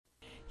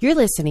You're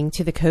listening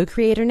to the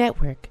Co-Creator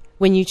Network.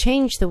 When you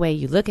change the way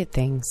you look at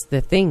things, the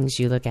things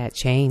you look at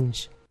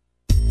change.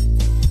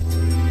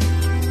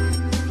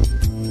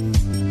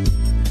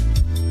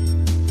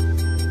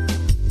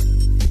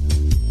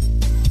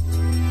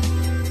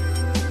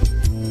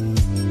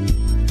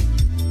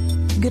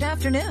 Good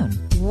afternoon.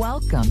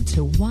 Welcome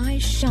to Why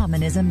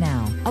Shamanism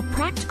Now, a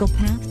practical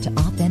path to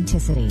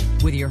authenticity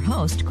with your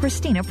host,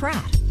 Christina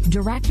Pratt,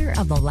 Director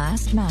of the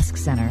Last Mask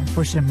Center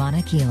for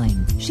Shamanic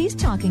Healing. She's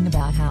talking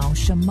about how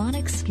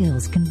shamanic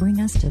skills can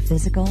bring us to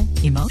physical,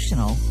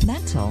 emotional,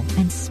 mental,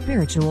 and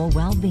spiritual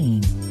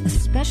well-being,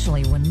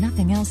 especially when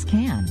nothing else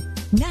can.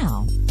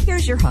 Now,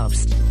 here's your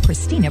host,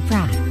 Christina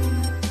Pratt.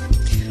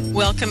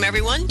 Welcome,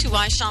 everyone, to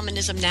Why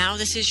Shamanism Now.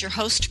 This is your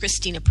host,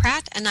 Christina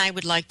Pratt, and I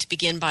would like to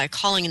begin by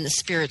calling in the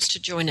spirits to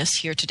join us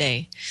here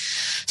today.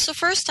 So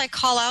first, I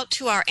call out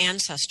to our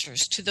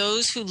ancestors, to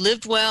those who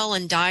lived well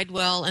and died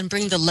well and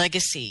bring the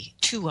legacy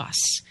to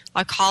us.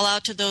 I call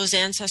out to those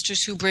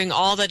ancestors who bring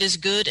all that is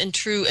good and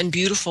true and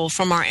beautiful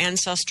from our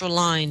ancestral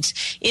lines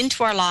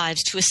into our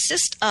lives to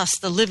assist us,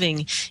 the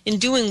living, in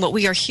doing what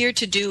we are here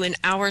to do in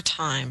our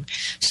time,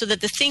 so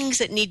that the things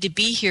that need to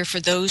be here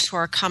for those who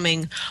are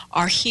coming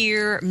are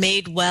here,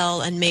 made well,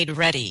 and made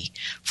ready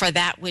for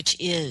that which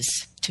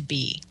is to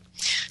be.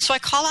 So I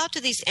call out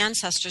to these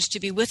ancestors to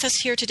be with us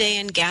here today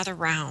and gather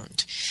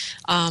round.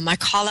 I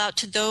call out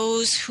to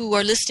those who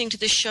are listening to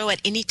this show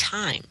at any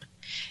time.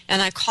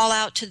 And I call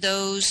out to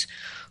those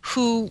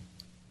who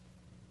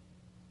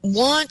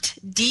want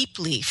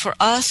deeply for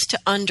us to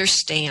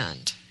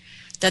understand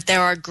that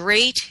there are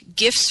great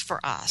gifts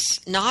for us,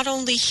 not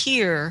only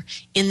here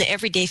in the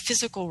everyday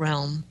physical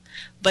realm,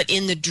 but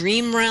in the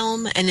dream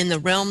realm and in the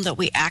realm that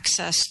we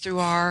access through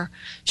our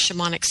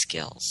shamanic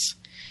skills.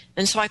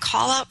 And so I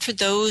call out for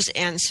those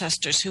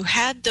ancestors who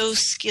had those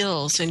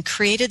skills and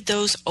created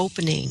those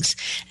openings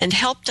and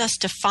helped us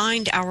to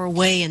find our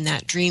way in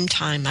that dream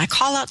time. I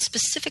call out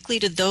specifically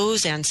to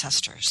those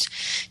ancestors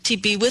to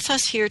be with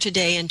us here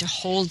today and to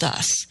hold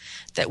us,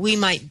 that we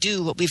might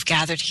do what we've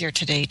gathered here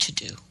today to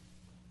do.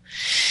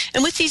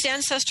 And with these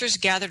ancestors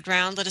gathered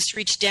round, let us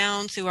reach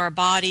down through our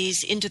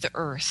bodies into the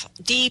earth,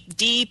 deep,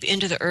 deep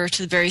into the earth,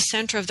 to the very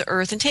center of the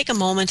earth, and take a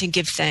moment and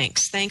give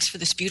thanks. Thanks for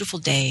this beautiful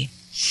day.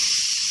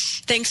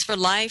 Thanks for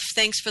life.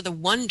 Thanks for the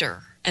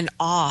wonder and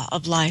awe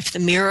of life, the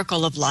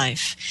miracle of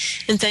life.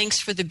 And thanks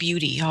for the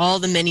beauty, all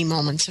the many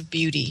moments of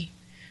beauty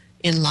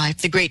in life,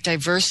 the great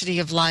diversity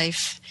of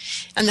life,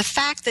 and the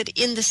fact that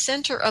in the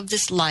center of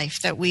this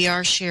life that we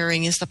are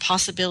sharing is the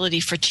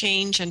possibility for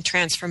change and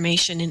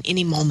transformation in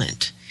any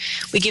moment.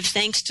 We give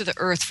thanks to the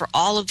earth for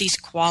all of these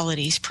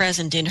qualities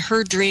present in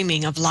her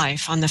dreaming of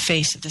life on the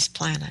face of this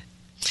planet.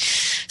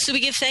 So we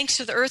give thanks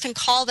to the earth and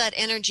call that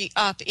energy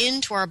up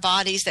into our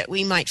bodies that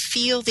we might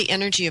feel the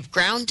energy of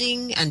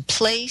grounding and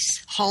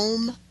place,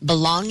 home,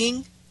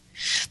 belonging,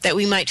 that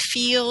we might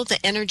feel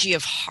the energy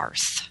of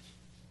hearth.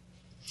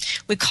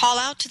 We call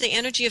out to the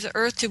energy of the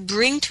earth to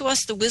bring to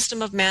us the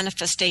wisdom of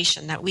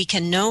manifestation, that we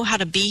can know how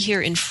to be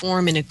here in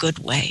form in a good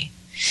way.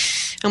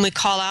 And we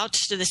call out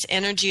to this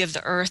energy of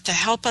the earth to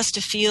help us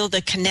to feel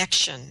the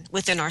connection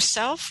within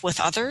ourselves, with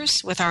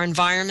others, with our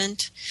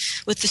environment,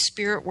 with the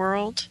spirit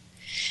world.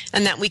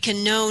 And that we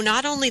can know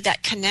not only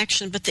that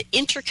connection, but the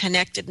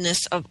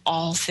interconnectedness of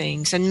all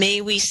things. And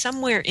may we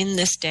somewhere in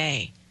this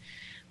day,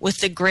 with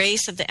the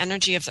grace of the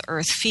energy of the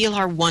earth, feel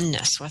our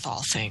oneness with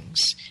all things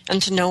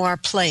and to know our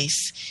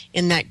place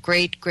in that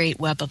great, great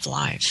web of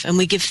life. And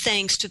we give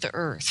thanks to the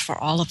earth for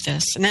all of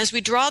this. And as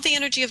we draw the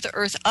energy of the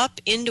earth up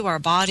into our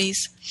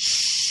bodies,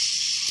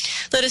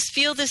 let us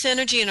feel this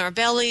energy in our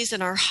bellies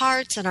and our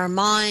hearts and our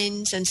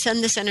minds, and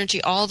send this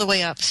energy all the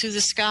way up through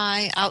the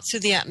sky, out through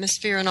the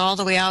atmosphere, and all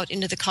the way out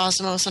into the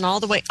cosmos, and all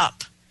the way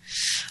up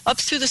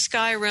through the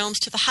sky realms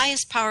to the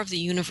highest power of the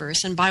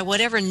universe. And by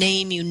whatever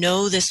name you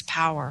know this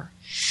power,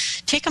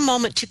 take a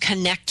moment to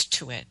connect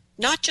to it,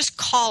 not just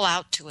call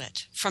out to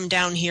it from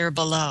down here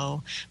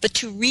below, but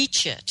to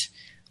reach it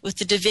with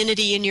the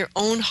divinity in your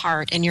own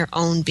heart and your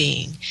own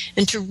being,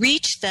 and to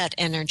reach that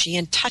energy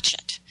and touch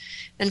it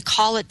and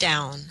call it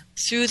down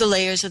through the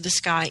layers of the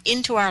sky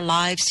into our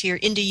lives here,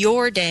 into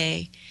your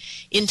day,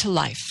 into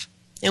life.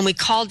 And we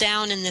call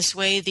down in this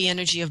way the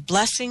energy of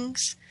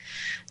blessings,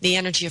 the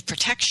energy of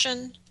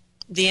protection,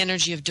 the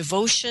energy of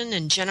devotion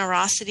and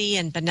generosity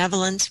and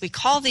benevolence. We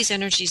call these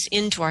energies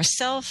into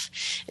ourself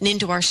and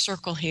into our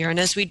circle here. And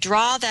as we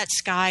draw that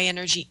sky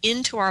energy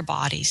into our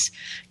bodies,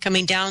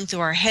 coming down through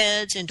our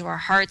heads, into our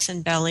hearts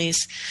and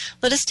bellies,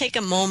 let us take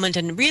a moment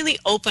and really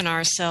open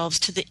ourselves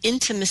to the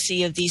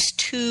intimacy of these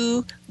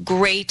two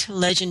great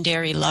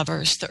legendary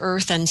lovers, the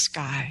earth and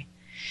sky.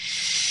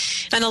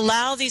 And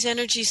allow these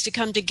energies to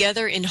come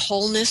together in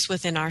wholeness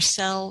within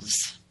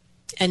ourselves,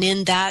 and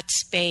in that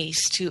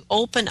space to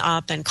open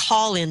up and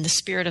call in the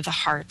spirit of the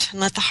heart.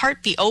 And let the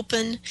heart be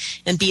open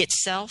and be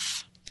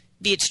itself,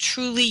 be its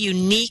truly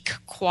unique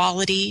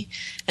quality,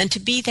 and to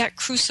be that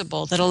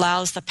crucible that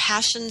allows the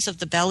passions of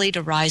the belly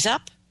to rise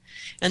up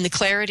and the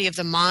clarity of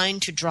the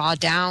mind to draw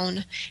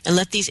down, and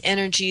let these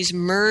energies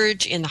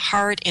merge in the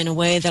heart in a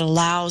way that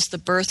allows the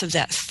birth of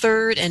that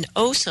third and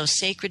oh so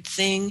sacred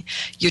thing,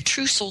 your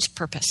true soul's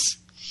purpose.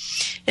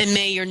 And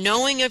may your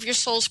knowing of your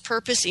soul's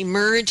purpose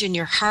emerge in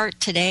your heart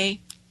today.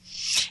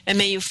 And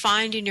may you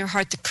find in your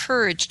heart the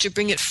courage to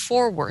bring it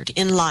forward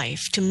in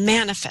life, to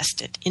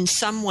manifest it in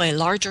some way,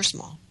 large or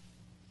small.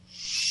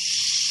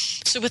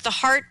 So with the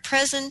heart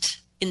present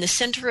in the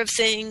center of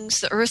things,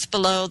 the earth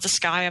below, the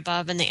sky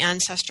above, and the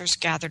ancestors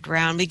gathered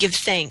around, we give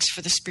thanks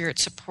for the spirit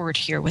support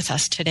here with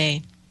us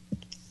today.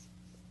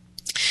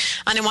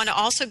 And I want to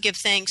also give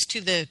thanks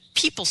to the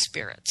people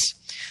spirits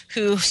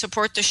who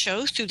support the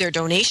show through their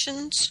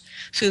donations,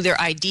 through their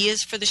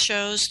ideas for the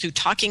shows, through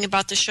talking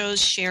about the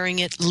shows, sharing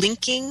it,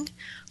 linking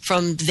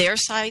from their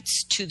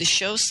sites to the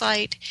show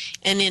site,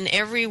 and in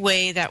every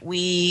way that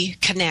we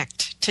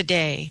connect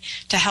today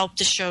to help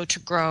the show to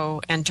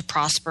grow and to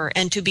prosper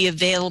and to be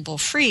available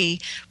free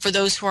for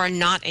those who are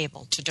not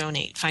able to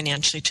donate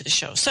financially to the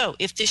show. So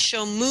if this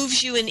show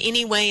moves you in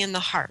any way in the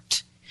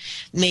heart,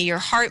 may your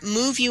heart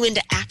move you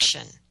into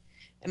action,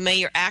 and may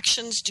your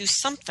actions do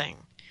something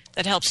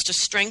that helps to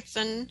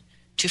strengthen,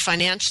 to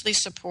financially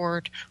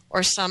support,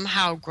 or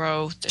somehow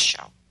grow the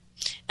show.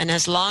 And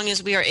as long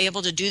as we are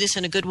able to do this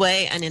in a good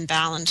way and in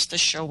balance, the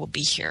show will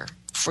be here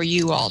for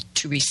you all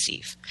to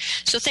receive.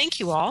 So thank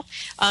you all.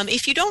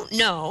 If you don't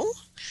know,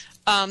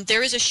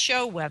 there is a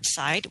show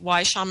website,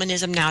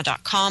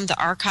 whyshamanismnow.com. The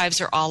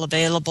archives are all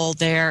available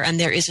there, and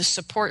there is a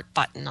support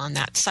button on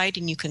that site,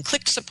 and you can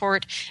click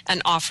support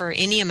and offer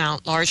any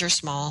amount, large or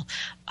small.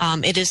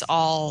 It is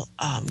all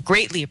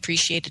greatly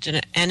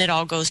appreciated, and it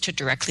all goes to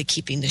directly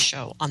keeping the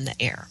show on the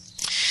air.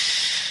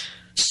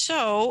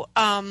 So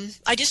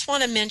I just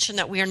want to mention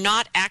that we are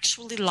not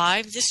actually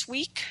live this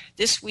week.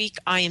 This week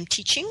I am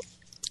teaching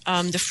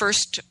the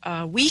first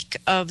week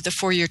of the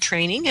 4-year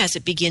training as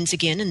it begins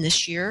again in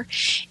this year.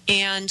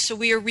 And so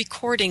we are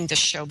recording the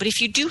show. But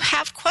if you do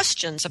have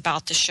questions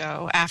about the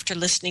show after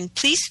listening,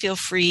 please feel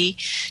free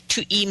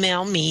to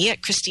email me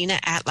at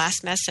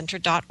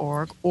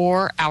Christina@lastmasscenter.org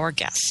or our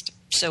guest.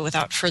 So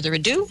without further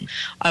ado,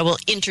 I will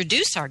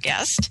introduce our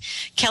guest,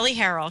 Kelly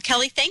Harrell.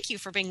 Kelly, thank you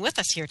for being with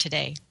us here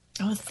today.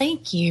 Oh,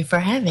 thank you for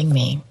having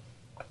me.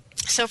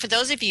 So for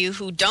those of you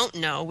who don't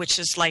know, which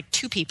is like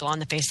 2 people on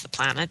the face of the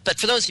planet, but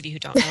for those of you who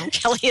don't know,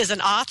 Kelly is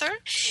an author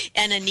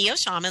and a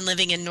neo-shaman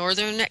living in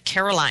Northern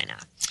Carolina.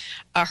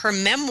 Her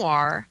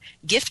memoir,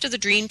 Gift of the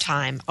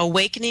Dreamtime,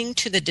 Awakening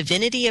to the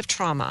Divinity of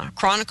Trauma,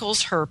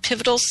 chronicles her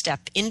pivotal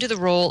step into the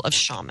role of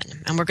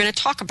shaman. And we're going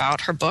to talk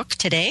about her book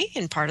today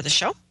in part of the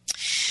show.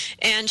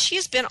 And she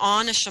has been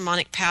on a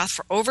shamanic path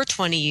for over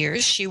 20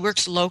 years. She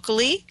works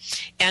locally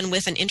and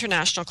with an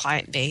international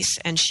client base,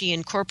 and she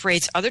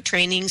incorporates other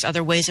trainings,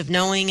 other ways of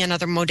knowing, and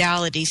other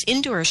modalities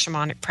into her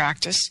shamanic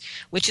practice,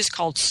 which is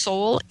called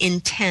Soul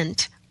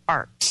Intent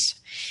Arts.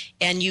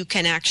 And you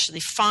can actually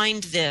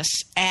find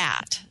this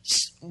at,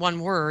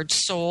 one word,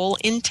 Soul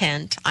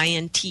Intent,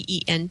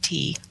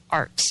 I-N-T-E-N-T,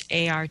 Arts,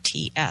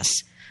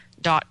 ARTS.com.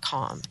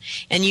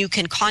 And you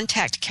can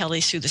contact Kelly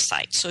through the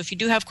site. So if you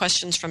do have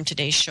questions from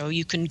today's show,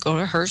 you can go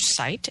to her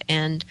site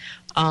and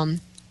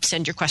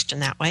send your question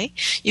that way.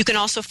 You can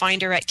also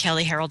find her at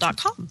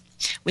kellyharrell.com,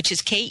 which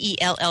is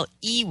KELLEYHARRELL.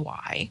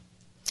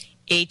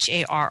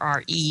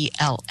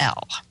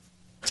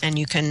 And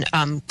you can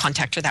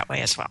contact her that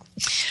way as well.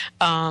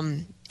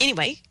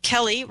 Anyway,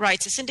 Kelly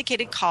writes a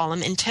syndicated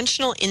column,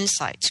 Intentional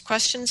Insights,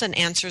 Questions and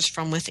Answers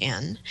from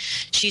Within.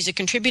 She's a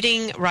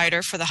contributing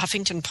writer for the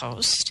Huffington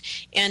Post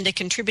and a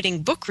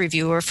contributing book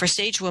reviewer for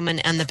Sage Woman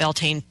and the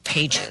Beltane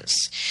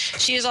Pages.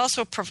 She is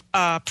also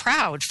a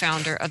proud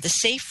founder of the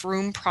Safe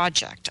Room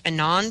Project, a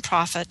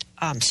nonprofit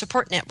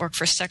support network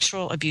for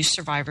sexual abuse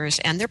survivors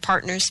and their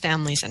partners,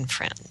 families, and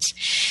friends.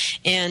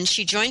 And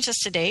she joins us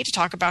today to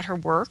talk about her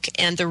work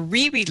and the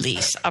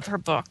re-release of her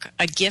book,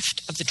 A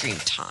Gift of the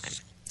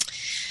Dreamtime.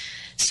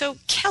 So,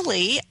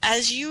 Kelly,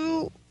 as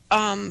you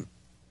kind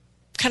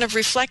of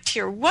reflect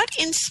here, what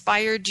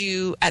inspired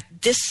you at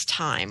this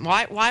time?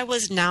 Why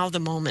was now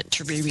the moment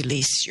to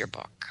re-release your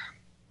book?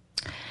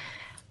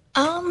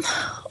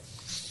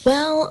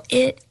 Well,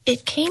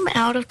 it came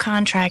out of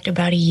contract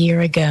about a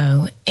year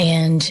ago,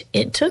 and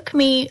it took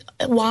me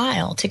a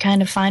while to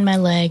kind of find my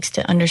legs,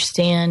 to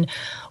understand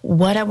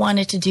what I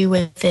wanted to do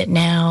with it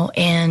now,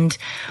 and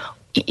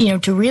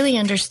to really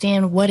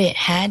understand what it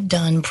had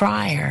done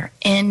prior.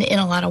 And in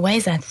a lot of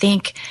ways, I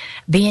think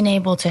being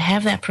able to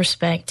have that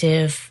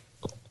perspective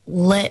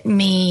let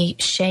me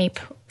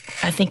shape,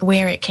 I think,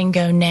 where it can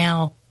go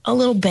now a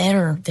little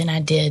better than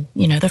I did,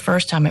 the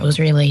first time it was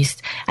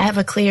released. I have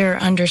a clear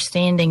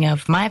understanding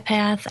of my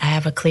path. I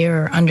have a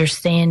clearer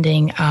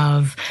understanding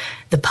of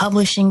the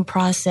publishing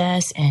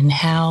process and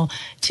how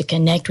to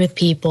connect with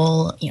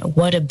people,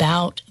 what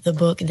about the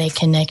book they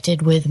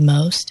connected with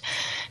most.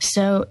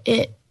 So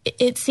it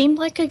seemed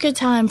like a good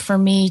time for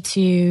me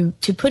to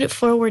put it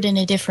forward in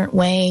a different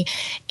way,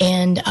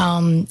 and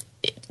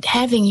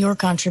having your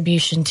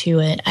contribution to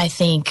it, I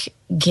think,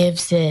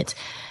 gives it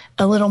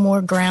a little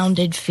more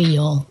grounded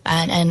feel.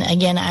 And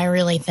again, I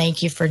really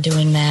thank you for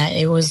doing that.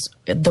 It was,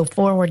 the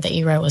foreword that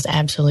you wrote was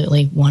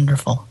absolutely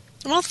wonderful.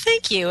 Well,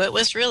 thank you. It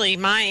was really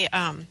my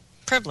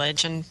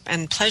privilege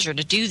and pleasure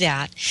to do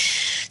that.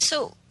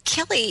 So,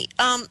 Kelly,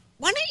 why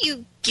don't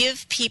you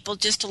give people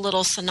just a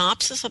little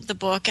synopsis of the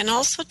book, and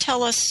also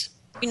tell us,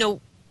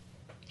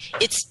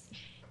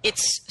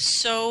 it's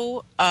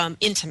so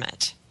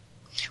intimate.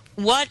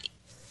 What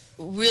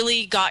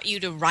really got you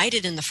to write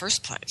it in the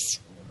first place?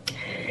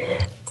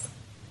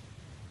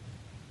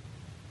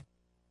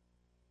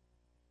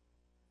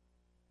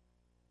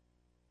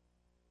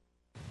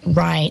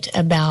 Write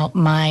about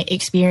my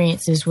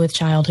experiences with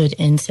childhood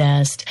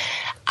incest.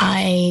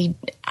 I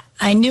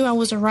knew I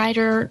was a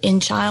writer in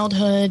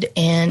childhood,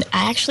 and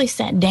I actually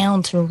sat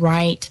down to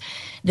write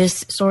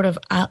this sort of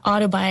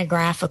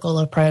autobiographical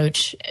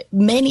approach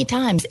many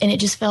times, and it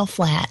just fell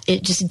flat.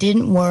 It just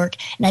didn't work,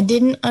 and I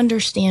didn't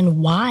understand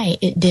why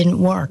it didn't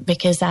work,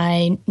 because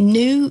I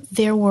knew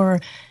there were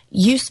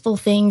useful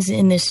things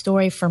in this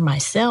story for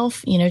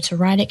myself, to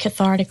write it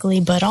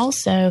cathartically, but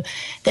also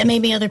that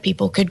maybe other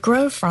people could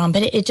grow from,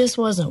 but it just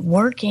wasn't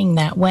working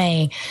that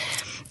way.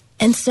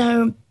 And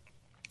so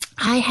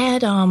I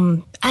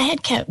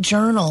had kept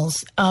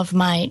journals of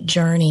my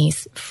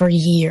journeys for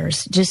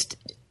years, just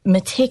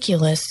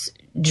meticulous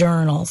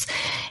journals.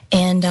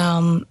 And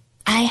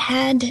I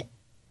had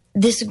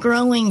this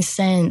growing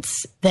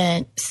sense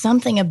that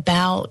something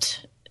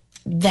about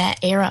that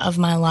era of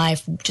my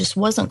life just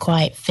wasn't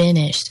quite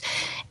finished,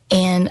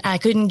 and I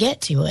couldn't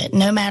get to it.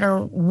 No matter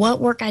what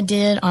work I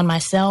did on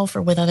myself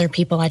or with other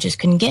people, I just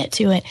couldn't get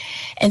to it.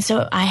 And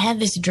so I had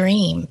this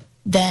dream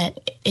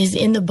that is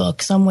in the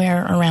book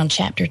somewhere around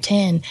chapter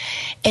 10.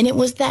 And it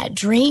was that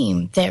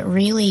dream that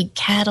really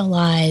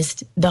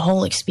catalyzed the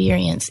whole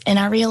experience. And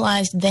I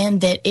realized then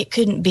that it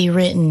couldn't be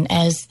written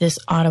as this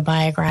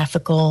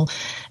autobiographical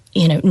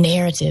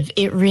narrative.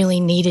 It really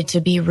needed to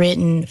be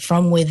written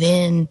from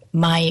within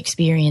my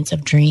experience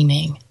of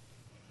dreaming.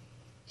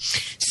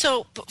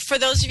 So for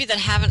those of you that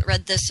haven't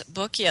read this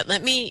book yet,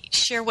 let me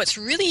share what's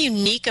really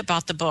unique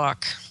about the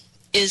book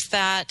is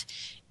that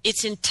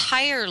it's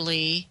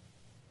entirely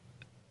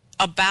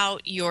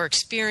about your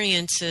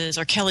experiences,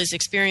 or Kelly's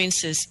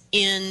experiences,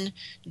 in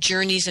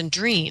journeys and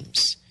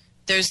dreams.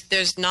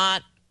 There's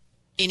not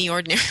any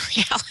ordinary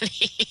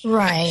reality.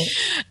 Right.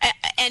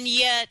 And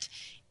yet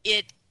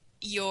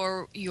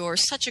you're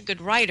such a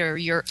good writer,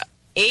 you're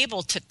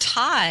able to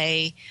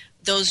tie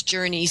those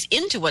journeys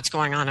into what's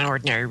going on in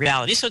ordinary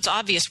reality. So it's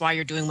obvious why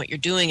you're doing what you're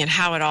doing and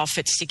how it all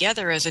fits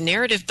together as a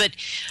narrative. But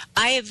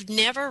I have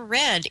never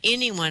read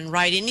anyone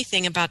write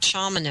anything about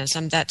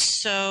shamanism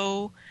that's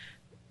so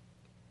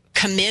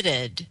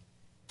committed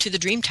to the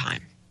dream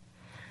time.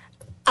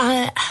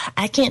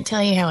 I can't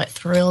tell you how it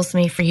thrills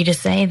me for you to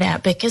say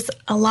that, because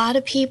a lot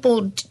of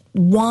people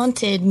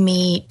wanted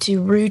me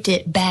to root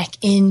it back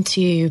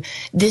into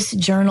this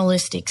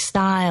journalistic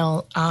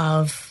style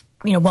of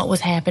what was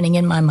happening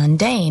in my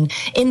mundane.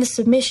 In the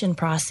submission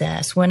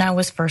process, when I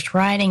was first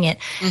writing it,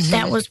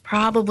 that was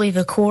probably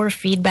the core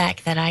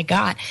feedback that I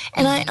got.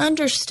 And I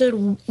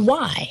understood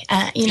why.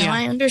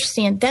 I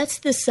understand that's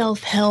the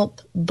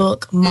self-help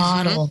book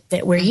model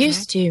that we're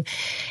used to.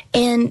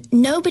 And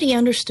nobody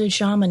understood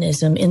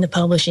shamanism in the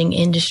publishing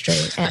industry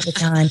at the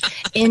time.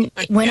 And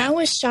when I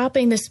was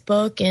shopping this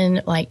book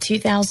in like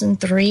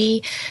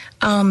 2003,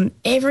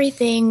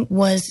 everything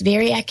was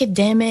very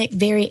academic,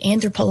 very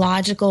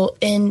anthropological,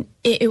 and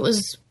it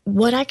was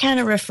what I kind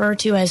of refer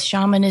to as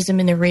shamanism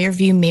in the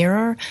rearview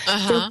mirror.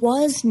 There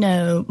was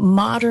no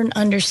modern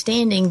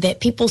understanding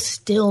that people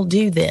still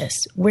do this.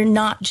 We're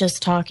not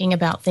just talking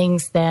about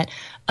things that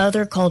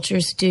other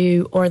cultures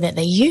do or that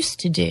they used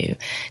to do.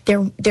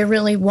 There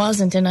really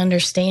wasn't an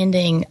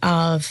understanding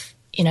of,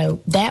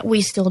 that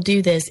we still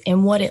do this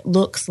and what it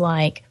looks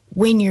like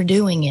when you're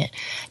doing it,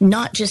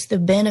 not just the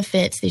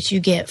benefits that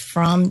you get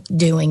from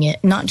doing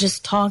it, not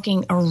just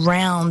talking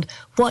around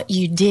what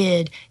you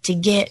did to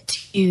get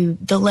to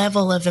the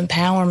level of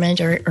empowerment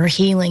or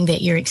healing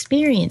that you're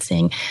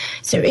experiencing.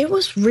 So it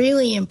was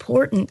really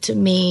important to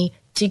me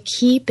to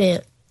keep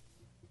it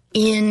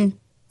in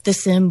the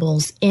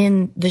symbols,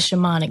 in the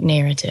shamanic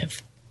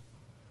narrative.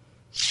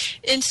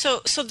 And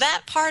so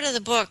that part of the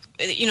book,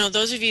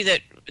 those of you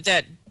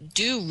that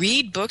do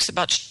read books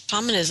about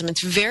shamanism,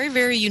 it's very,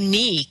 very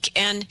unique.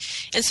 And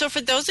so for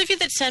those of you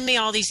that send me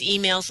all these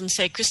emails and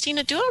say,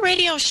 Christina, do a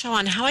radio show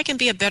on how I can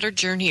be a better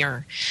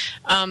journeyer,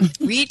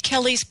 read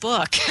Kelly's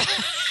book.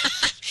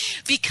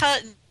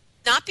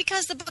 Not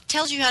because the book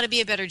tells you how to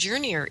be a better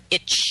journeyer,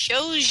 it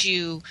shows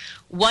you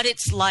what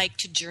it's like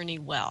to journey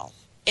well.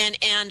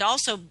 And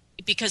also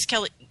because,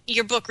 Kelly,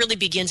 your book really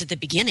begins at the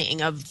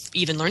beginning of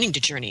even learning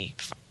to journey,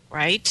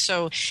 right?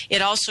 So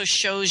it also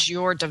shows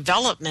your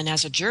development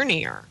as a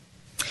journeyer.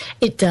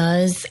 It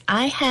does.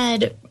 I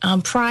had,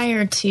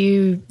 prior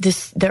to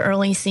the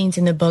early scenes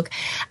in the book,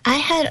 I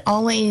had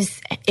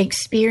always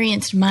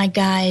experienced my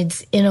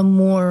guides in a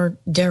more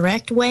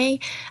direct way.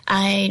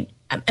 I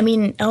I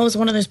mean, I was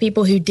one of those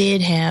people who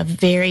did have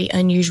very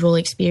unusual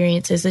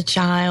experience as a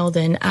child,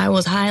 and I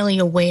was highly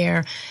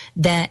aware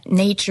that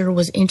nature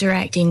was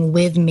interacting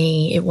with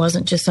me. It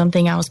wasn't just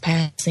something I was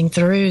passing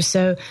through.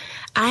 So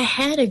I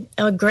had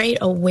a great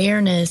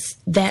awareness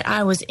that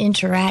I was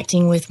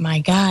interacting with my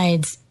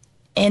guides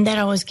and that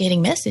I was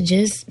getting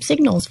messages,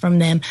 signals from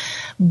them.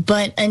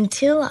 But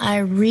until I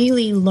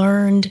really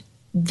learned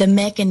the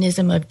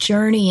mechanism of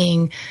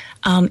journeying,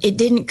 it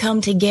didn't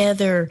come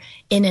together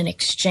in an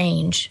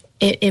exchange.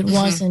 It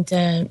wasn't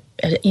a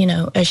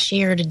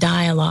shared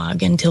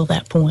dialogue until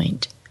that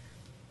point.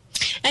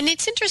 And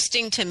it's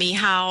interesting to me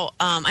how,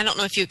 I don't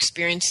know if you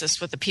experience this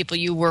with the people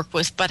you work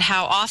with, but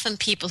how often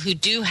people who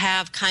do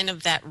have kind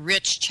of that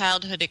rich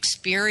childhood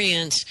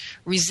experience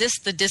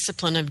resist the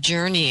discipline of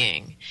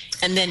journeying.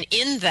 And then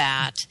in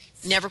that,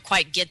 never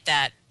quite get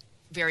that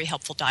very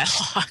helpful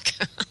dialogue.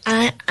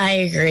 I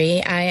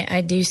agree.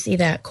 I do see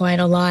that quite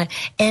a lot.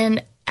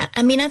 And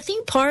I mean, I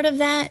think part of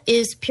that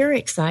is pure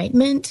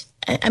excitement.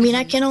 I mean,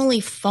 I can only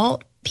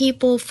fault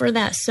people for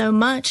that so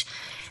much.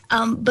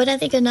 But I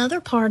think another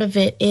part of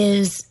it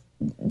is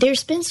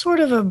there's been sort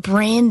of a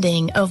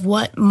branding of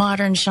what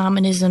modern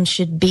shamanism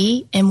should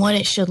be and what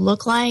it should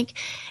look like.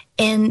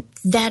 And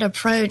that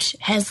approach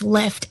has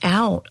left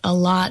out a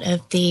lot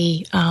of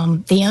the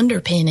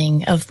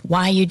underpinning of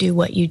why you do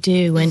what you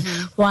do and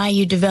why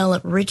you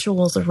develop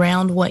rituals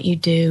around what you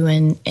do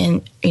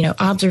and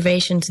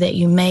observations that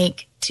you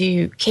make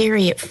to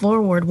carry it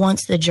forward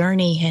once the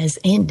journey has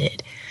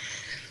ended.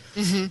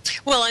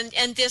 Well,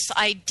 and this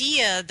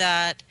idea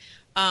that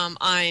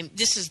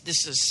this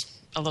is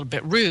a little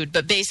bit rude,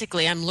 but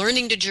basically I'm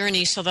learning to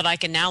journey so that I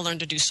can now learn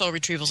to do soul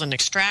retrievals and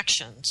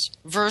extractions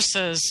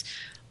versus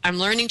I'm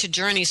learning to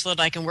journey so that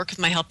I can work with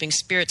my helping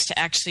spirits to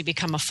actually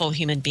become a full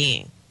human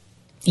being.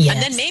 Yes.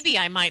 And then maybe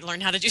I might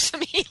learn how to do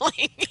some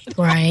healing.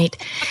 Right.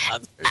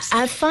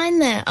 I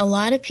find that a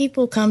lot of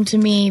people come to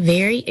me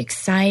very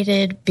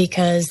excited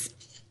because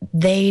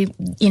they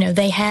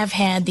have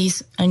had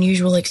these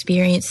unusual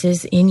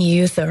experiences in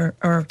youth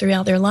or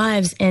throughout their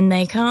lives, and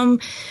they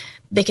come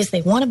because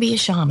they want to be a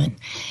shaman.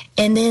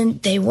 And then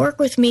they work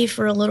with me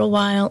for a little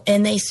while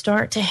and they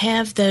start to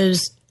have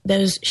those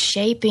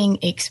shaping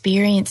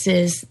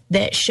experiences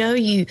that show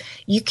you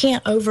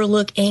can't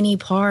overlook any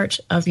part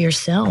of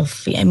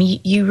yourself. I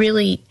mean, you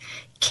really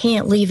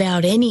can't leave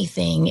out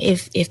anything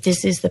if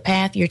this is the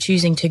path you're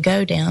choosing to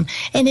go down.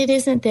 And it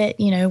isn't that,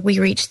 we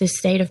reach this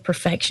state of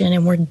perfection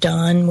and we're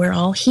done, we're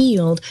all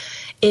healed.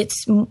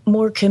 It's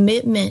more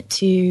commitment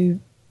to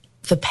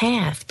the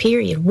path,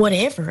 period,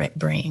 whatever it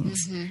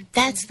brings.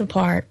 That's the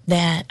part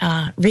that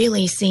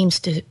really seems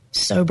to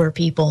sober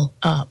people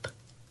up.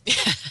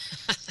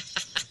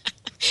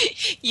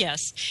 Yes.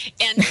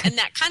 And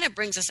that kind of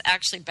brings us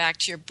actually back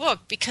to your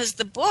book, because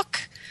the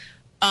book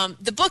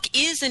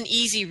is an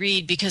easy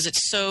read because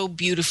it's so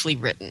beautifully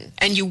written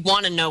and you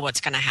want to know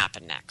what's going to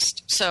happen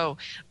next. So,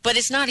 but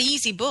it's not an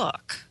easy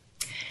book.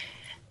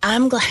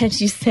 I'm glad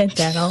you said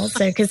that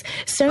also, because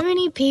so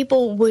many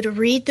people would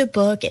read the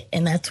book,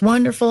 and that's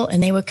wonderful,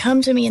 and they would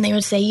come to me and they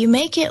would say, you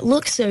make it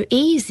look so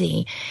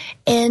easy.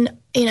 And,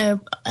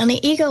 on the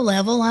ego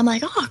level, I'm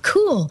like, oh,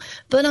 cool.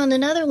 But on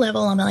another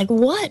level, I'm like,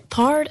 what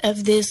part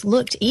of this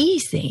looked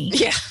easy?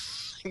 Yeah,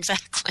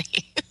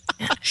 exactly.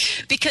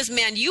 Because,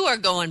 man, you are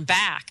going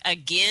back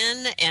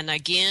again and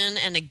again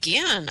and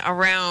again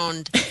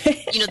around,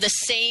 the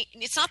same.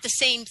 It's not the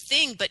same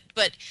thing, but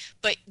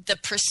the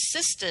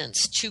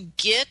persistence to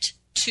get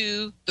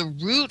to the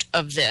root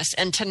of this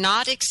and to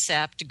not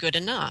accept good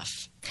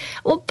enough.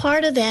 Well,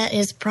 part of that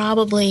is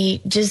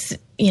probably just,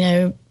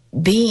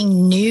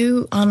 being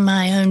new on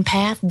my own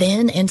path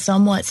then and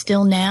somewhat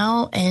still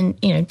now, and,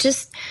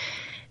 just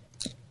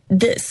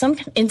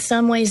in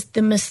some ways,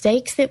 the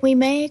mistakes that we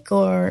make,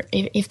 or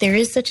if there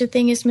is such a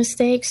thing as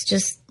mistakes,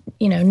 just,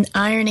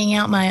 ironing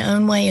out my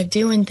own way of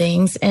doing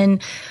things.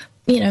 And,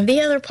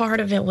 the other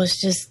part of it was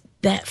just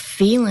that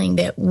feeling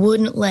that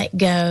wouldn't let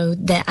go,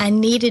 that I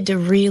needed to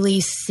really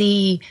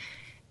see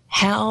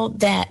how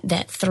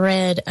that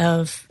thread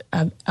of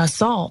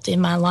assault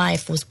in my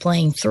life was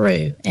playing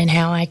through and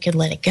how I could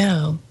let it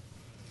go.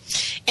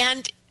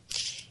 And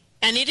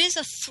it is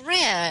a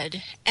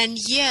thread, and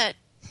yet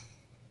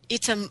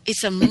it's a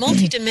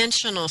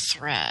multidimensional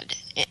thread.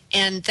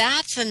 And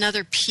that's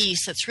another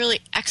piece that's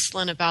really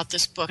excellent about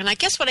this book. And I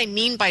guess what I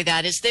mean by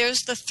that is there's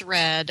the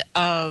thread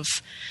of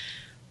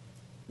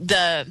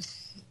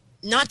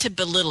not to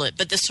belittle it,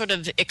 but the sort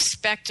of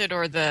expected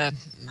or the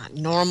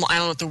normal, I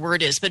don't know what the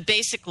word is, but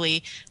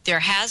basically there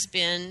has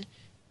been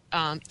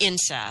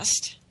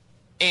incest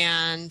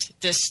and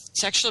this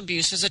sexual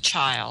abuse as a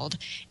child,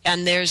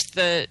 and there's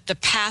the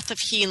path of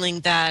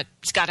healing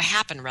that's got to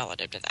happen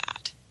relative to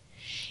that.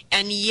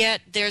 And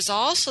yet there's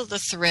also the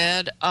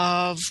thread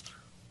of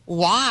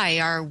why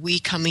are we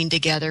coming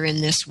together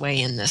in this way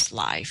in this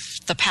life,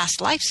 the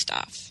past life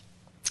stuff.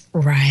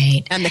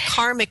 Right. And the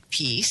karmic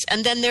piece.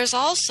 And then there's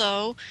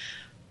also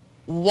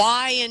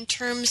why, in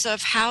terms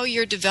of how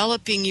you're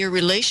developing your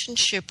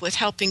relationship with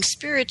helping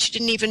spirits, you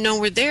didn't even know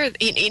were there.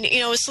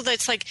 So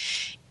that's like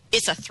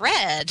it's a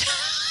thread.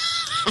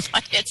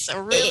 But it's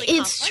a really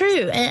it's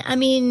true. I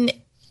mean,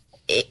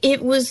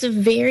 it was a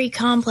very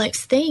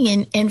complex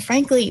thing. And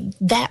frankly,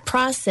 that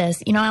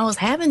process, I was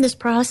having this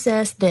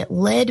process that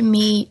led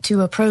me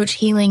to approach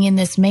healing in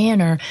this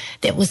manner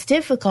that was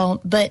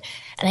difficult. And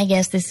I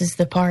guess this is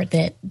the part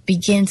that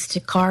begins to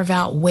carve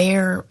out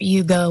where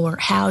you go or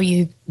how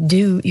you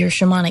do your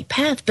shamanic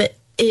path. But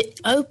it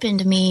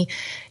opened me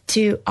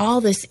to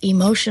all this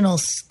emotional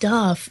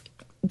stuff,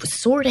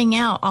 sorting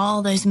out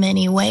all those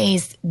many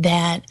ways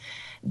that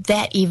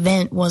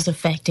event was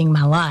affecting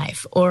my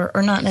life, or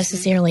not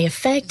necessarily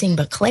affecting,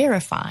 but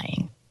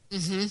clarifying.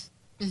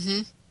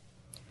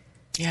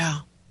 Yeah.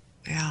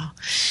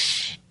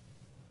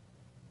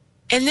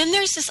 And then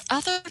there's this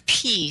other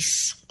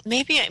piece.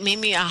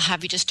 Maybe I'll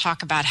have you just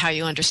talk about how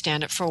you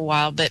understand it for a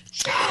while, but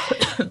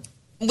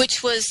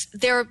which was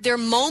there are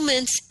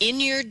moments in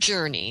your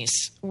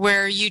journeys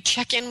where you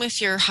check in with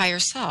your higher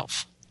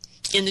self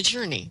in the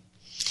journey.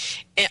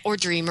 Or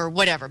dream or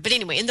whatever. But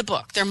anyway, in the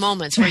book, there are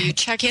moments where you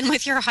check in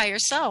with your higher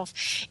self,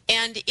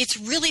 and it's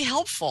really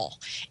helpful.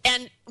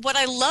 And what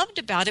I loved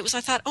about it was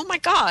I thought, oh my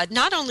God,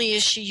 not only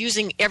is she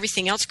using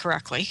everything else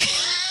correctly,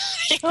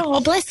 oh,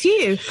 bless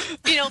you,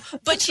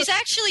 but she's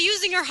actually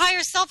using her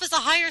higher self as a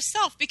higher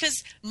self,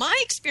 because my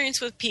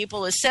experience with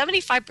people is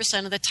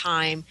 75% of the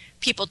time,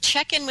 people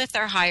check in with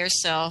their higher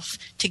self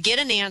to get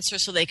an answer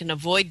so they can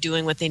avoid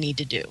doing what they need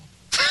to do.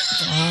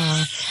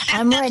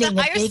 I'm writing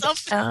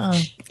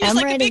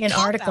an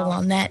article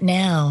on that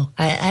now.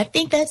 I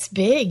think that's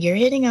big. You're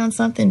hitting on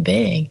something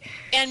big.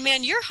 And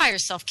man, your higher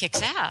self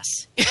kicks ass.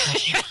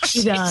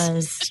 She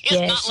does.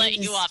 She's not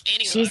letting you off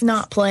anyway. She's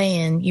not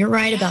playing. You're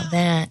right about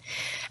that.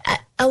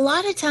 A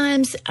lot of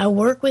times I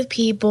work with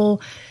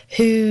people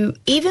who,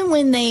 even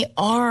when they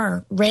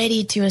are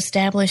ready to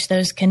establish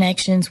those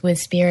connections with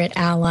spirit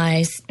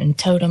allies and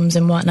totems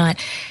and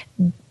whatnot,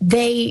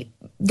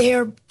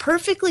 they're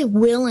perfectly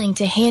willing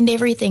to hand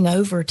everything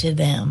over to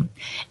them.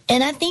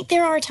 And I think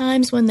there are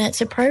times when that's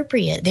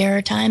appropriate. There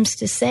are times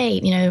to say,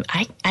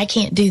 I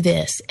can't do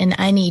this and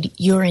I need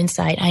your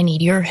insight. I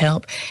need your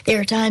help.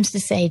 There are times to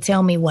say,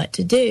 tell me what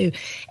to do.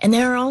 And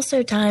there are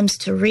also times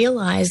to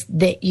realize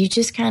that you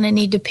just kind of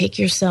need to pick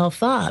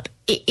yourself up.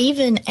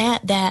 Even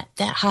at that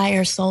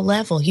higher soul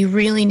level, you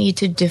really need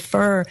to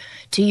defer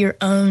to your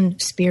own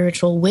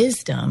spiritual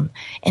wisdom.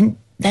 And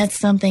that's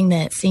something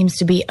that seems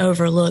to be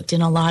overlooked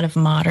in a lot of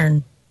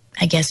modern,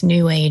 I guess,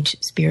 New Age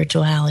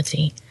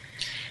spirituality.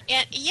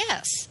 And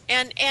yes,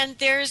 and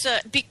there's so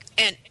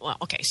I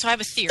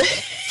have a theory.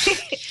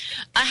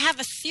 I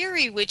have a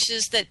theory, which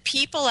is that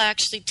people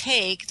actually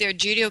take their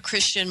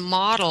Judeo-Christian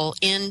model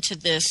into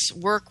this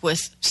work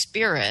with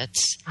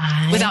spirits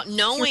without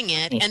knowing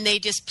it, and they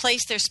just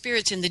place their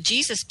spirits in the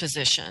Jesus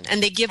position,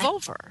 and they give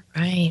over.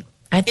 Right.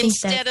 I think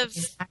that's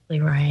exactly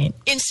right.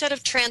 Instead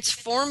of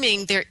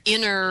transforming their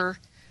inner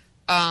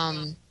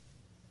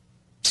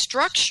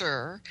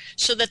structure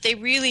so that they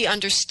really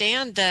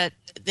understand that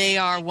they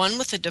are one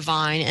with the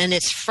divine, and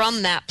it's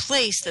from that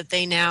place that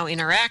they now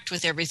interact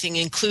with everything,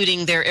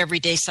 including their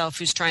everyday self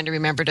who's trying to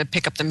remember to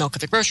pick up the milk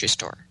at the grocery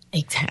store.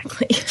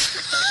 Exactly.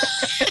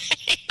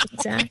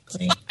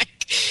 Exactly.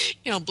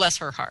 Bless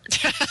her heart.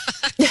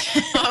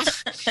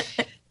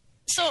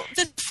 So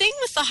the thing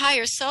with the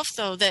higher self,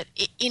 though, that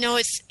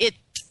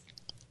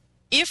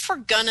if we're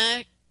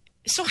gonna.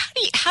 So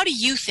how do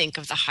you think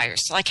of the higher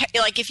self?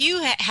 Like if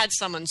you had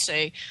someone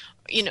say,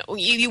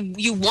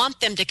 you want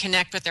them to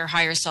connect with their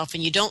higher self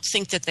and you don't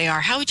think that they are,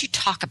 how would you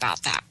talk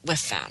about that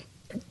with them?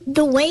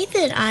 The way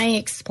that I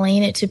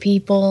explain it to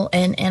people,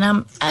 and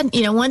I'm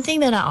one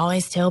thing that I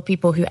always tell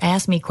people who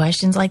ask me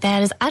questions like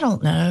that is, I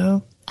don't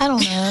know. I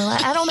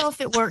don't know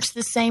if it works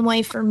the same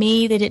way for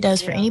me that it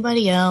does for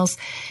anybody else.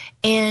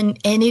 And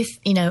if,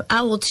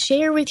 I will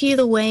share with you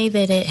the way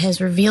that it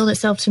has revealed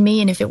itself to me.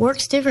 And if it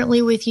works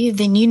differently with you,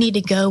 then you need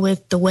to go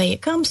with the way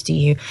it comes to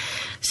you.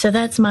 So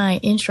that's my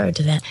intro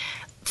to that.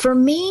 For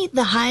me,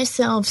 the high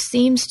self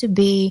seems to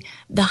be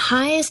the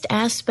highest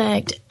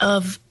aspect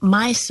of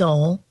my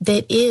soul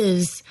that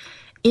is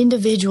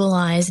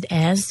individualized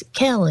as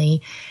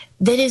Kelly,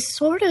 that is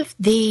sort of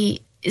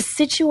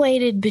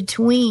situated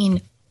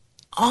between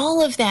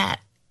all of that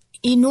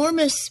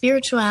enormous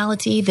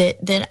spirituality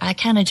that I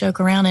kind of joke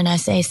around and I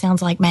say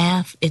sounds like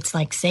math. It's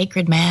like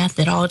sacred math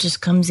that all just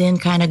comes in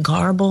kind of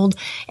garbled.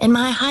 And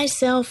my high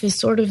self is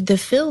sort of the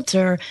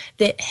filter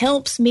that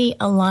helps me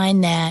align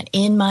that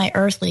in my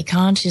earthly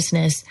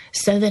consciousness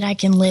so that I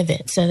can live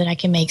it, so that I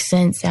can make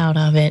sense out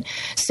of it,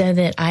 so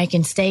that I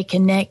can stay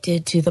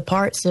connected to the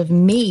parts of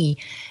me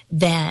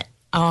that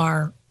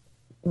are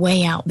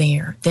way out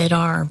there, that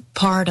are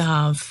part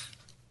of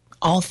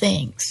all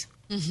things.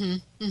 Mm-hmm.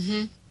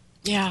 Mm-hmm.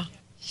 Yeah.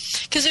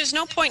 Because there's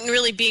no point in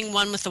really being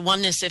one with the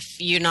oneness if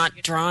you're not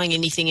drawing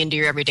anything into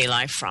your everyday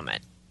life from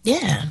it.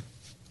 Yeah.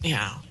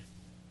 Yeah.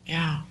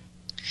 Yeah.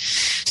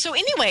 So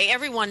anyway,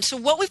 everyone, so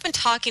what we've been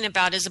talking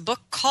about is a book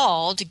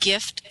called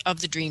Gift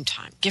of the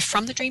Dreamtime. Gift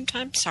from the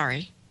Dreamtime?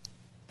 Sorry.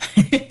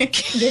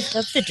 Gift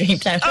of the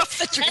Dreamtime. Of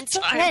the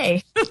Dreamtime.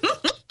 Okay.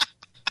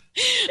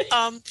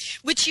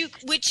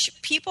 which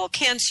people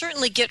can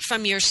certainly get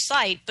from your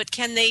site, but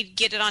can they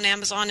get it on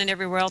Amazon and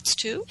everywhere else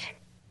too?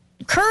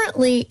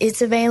 Currently,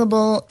 it's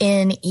available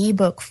in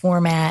ebook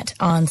format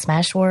on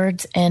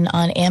Smashwords and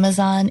on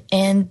Amazon,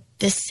 and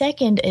the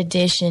second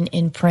edition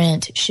in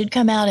print should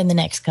come out in the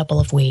next couple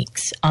of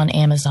weeks on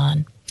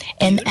Amazon.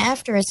 And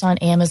after it's on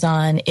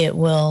Amazon, it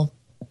will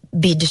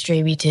be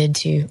distributed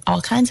to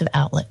all kinds of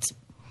outlets.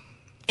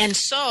 And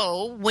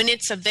so when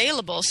it's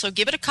available, so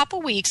give it a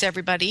couple weeks,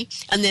 everybody,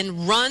 and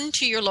then run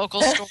to your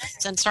local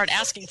stores and start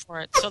asking for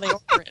it so they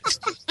order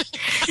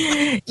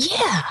it.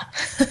 Yeah.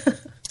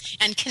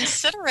 And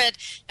consider it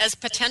as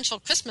potential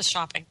Christmas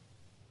shopping.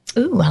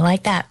 Ooh, I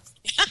like that.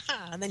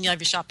 And then you'll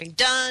have your shopping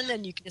done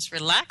and you can just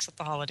relax at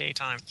the holiday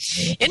time.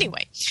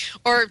 Anyway,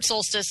 or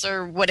solstice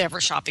or whatever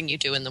shopping you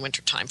do in the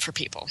wintertime for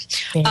people.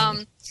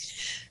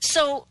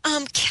 So,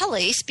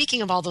 Kelly,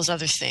 speaking of all those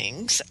other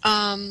things,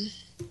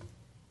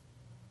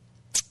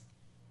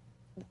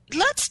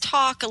 let's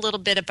talk a little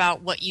bit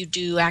about what you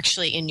do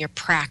actually in your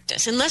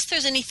practice, unless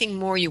there's anything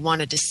more you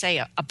wanted to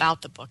say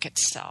about the book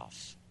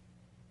itself.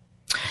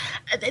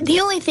 The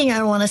only thing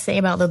I want to say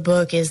about the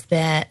book is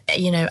that,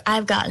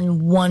 I've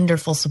gotten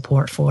wonderful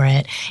support for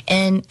it.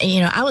 And,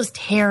 I was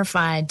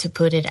terrified to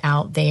put it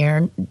out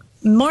there,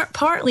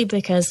 partly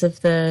because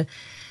of the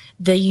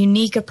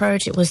unique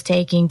approach it was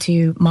taking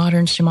to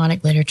modern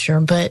shamanic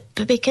literature, but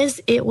because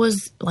it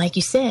was, like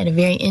you said, a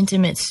very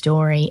intimate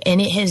story,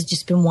 and it has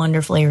just been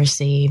wonderfully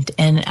received.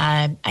 And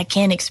I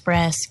can't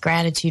express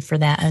gratitude for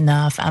that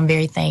enough. I'm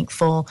very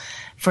thankful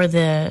for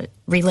the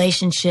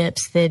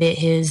relationships that it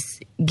has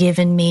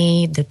given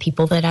me, the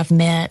people that I've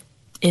met.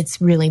 It's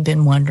really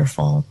been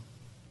wonderful.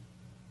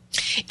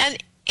 And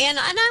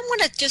I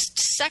want to just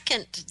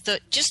second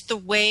the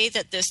way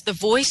that the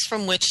voice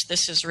from which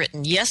this is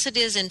written. Yes, it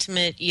is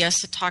intimate.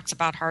 Yes, it talks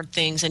about hard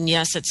things. And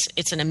yes,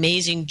 it's an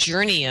amazing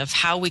journey of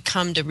how we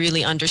come to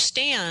really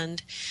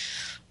understand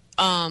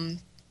and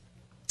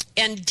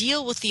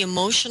deal with the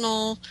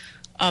emotional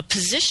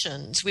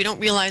positions we don't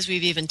realize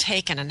we've even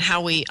taken, and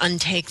how we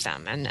untake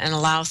them and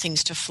allow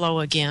things to flow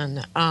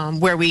again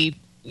where we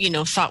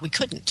thought we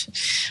couldn't.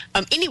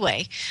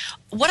 Anyway,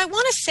 what I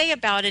want to say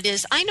about it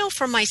is, I know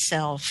for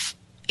myself,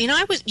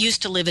 I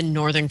used to live in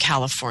Northern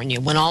California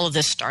when all of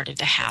this started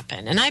to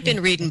happen. And I've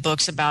been reading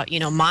books about,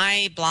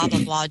 my blah,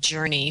 blah, blah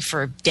journey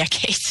for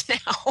decades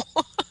now.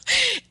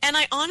 And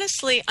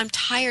I'm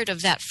tired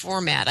of that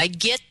format. I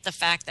get the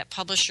fact that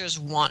publishers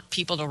want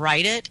people to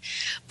write it,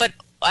 but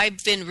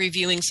I've been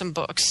reviewing some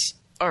books,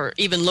 or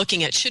even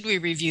looking at, should we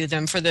review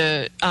them for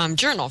the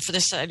journal, for the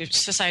Society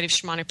of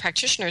Shamanic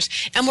Practitioners,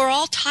 and we're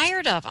all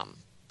tired of them.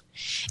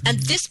 And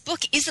this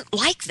book isn't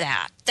like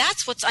that.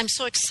 That's I'm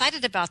so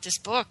excited about this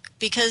book,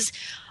 because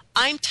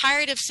I'm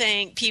tired of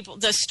saying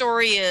the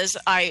story is,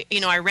 I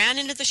ran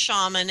into the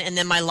shaman and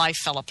then my life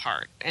fell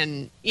apart.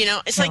 And,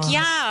 it's like,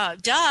 yeah,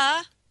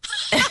 duh.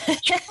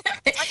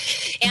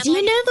 Do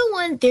you know the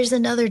one, there's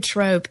another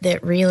trope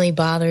that really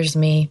bothers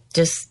me,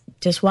 just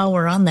while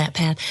we're on that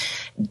path,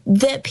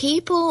 that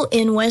people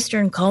in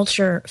Western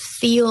culture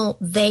feel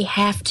they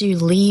have to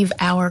leave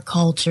our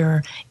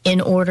culture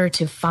in order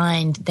to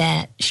find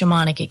that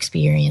shamanic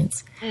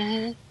experience.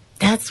 Mm-hmm.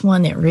 That's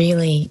one that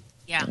really,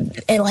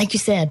 and like you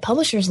said,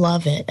 publishers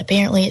love it.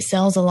 Apparently it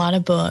sells a lot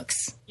of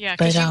books. Yeah,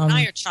 because you and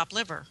I are chopped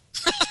liver.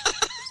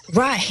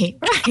 Right.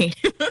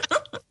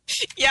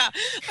 Yeah,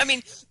 I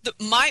mean,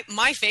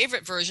 my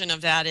favorite version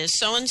of that is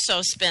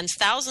so-and-so spends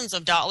thousands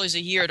of dollars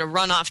a year to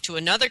run off to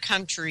another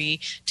country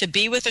to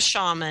be with a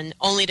shaman,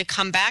 only to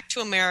come back to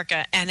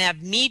America and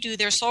have me do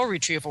their soul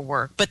retrieval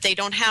work, but they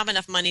don't have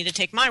enough money to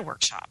take my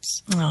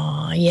workshops.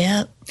 Oh,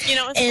 yeah.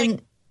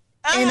 It's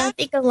and I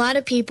think a lot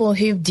of people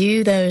who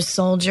do those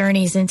soul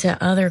journeys into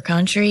other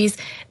countries,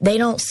 they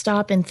don't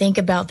stop and think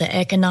about the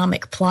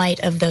economic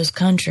plight of those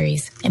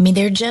countries. I mean,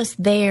 they're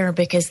just there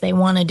because they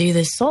want to do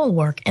this soul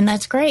work. And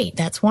that's great.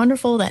 That's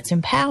wonderful. That's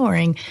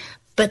empowering.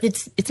 But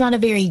it's not a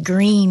very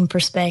green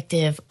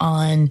perspective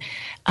on,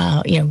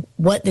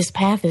 what this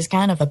path is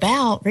kind of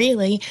about,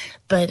 really.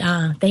 But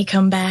they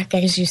come back,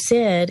 as you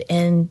said,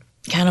 and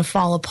kind of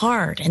fall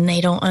apart, and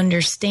they don't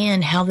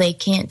understand how they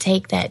can't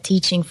take that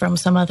teaching from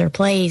some other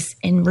place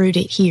and root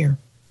it here.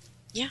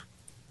 Yeah.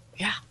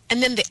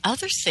 And then this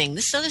other thing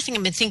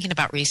I've been thinking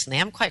about recently, I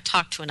haven't quite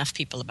talked to enough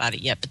people about it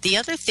yet, but the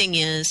other thing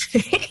is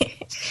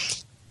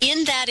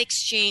in that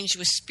exchange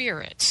with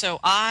spirit.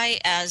 So I,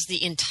 as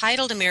the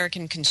entitled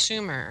American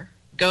consumer,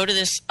 go to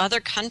this other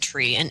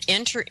country and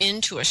enter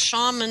into a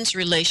shaman's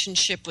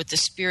relationship with the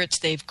spirits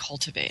they've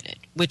cultivated,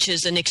 which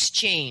is an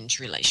exchange-based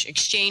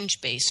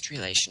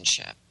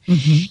relationship.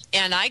 Mm-hmm.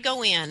 And I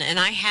go in and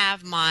I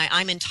have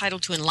I'm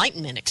entitled to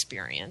enlightenment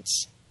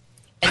experience,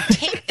 and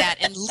take that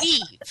and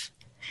leave.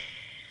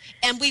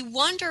 And we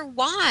wonder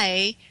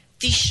why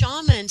these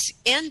shamans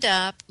end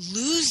up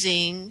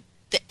losing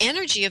the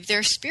energy of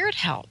their spirit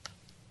help.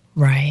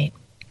 Right.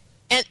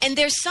 And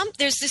there's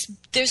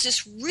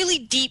this really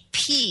deep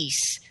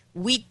piece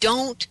we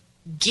don't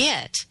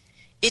get.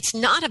 It's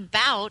not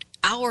about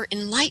our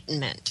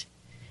enlightenment.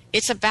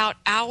 It's about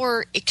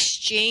our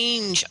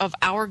exchange of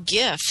our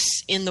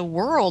gifts in the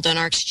world and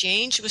our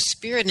exchange with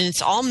spirit. And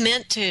it's all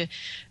meant to,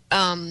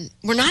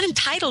 we're not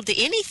entitled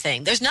to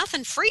anything. There's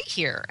nothing free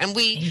here. And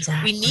we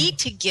need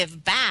to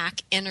give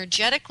back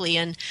energetically.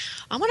 And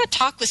I want to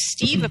talk with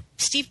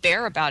Steve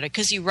Bear about it,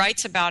 because he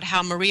writes about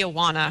how Maria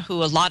Wana,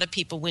 who a lot of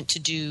people went to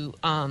do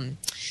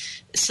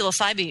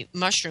psilocybe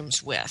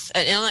mushrooms with,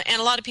 and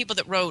a lot of people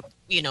that wrote,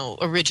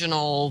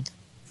 original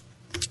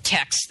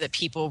texts that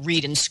people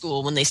read in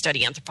school when they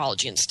study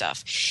anthropology and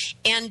stuff.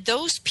 And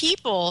those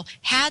people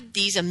had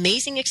these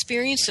amazing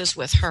experiences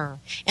with her.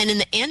 And in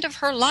the end of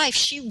her life,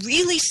 she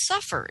really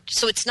suffered.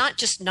 So it's not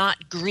just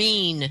not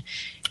green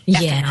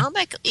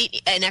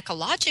economically and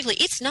ecologically.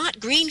 It's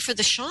not green for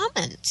the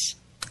shamans.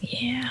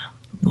 Yeah.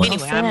 Well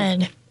anyway,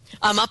 said.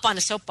 I'm up on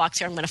a soapbox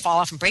here. I'm going to fall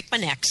off and break my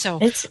neck. So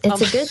it's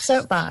a good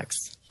soapbox.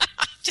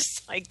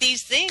 Just like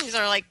these things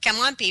are like, come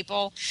on,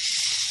 people.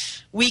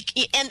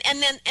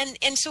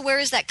 So where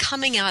is that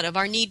coming out of?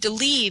 Our need to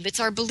leave. It's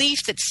our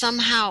belief that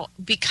somehow,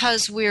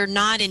 because we're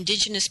not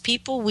indigenous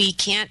people, we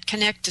can't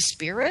connect to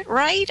spirit,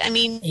 right? I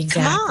mean,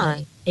 exactly. Come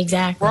on.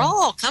 Exactly. We're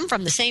all come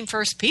from the same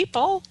first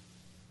people.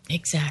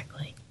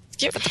 Exactly.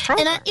 Get with the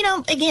program.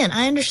 And again,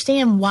 I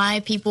understand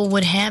why people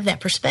would have that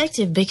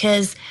perspective,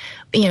 because,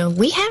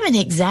 we haven't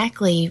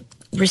exactly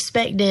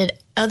respected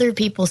other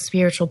people's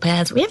spiritual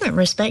paths. We haven't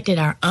respected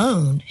our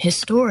own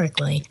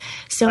historically.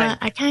 So right.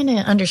 I kind of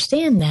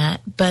understand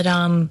that, but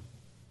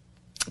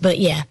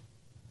yeah,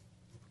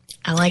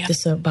 I like the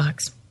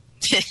soapbox.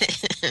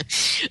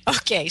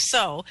 Okay.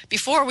 So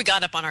before we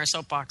got up on our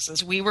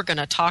soapboxes, we were going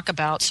to talk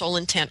about Soul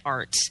Intent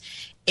Arts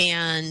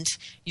and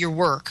your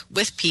work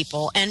with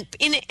people, and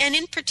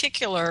in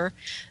particular,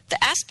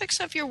 the aspects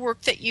of your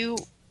work that you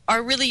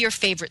are really your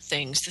favorite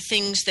things, the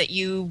things that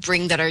you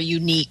bring that are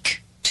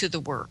unique to the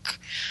work.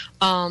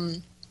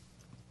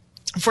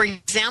 For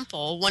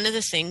example, one of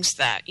the things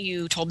that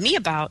you told me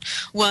about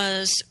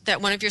was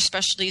that one of your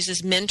specialties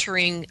is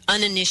mentoring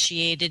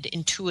uninitiated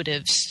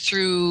intuitives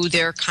through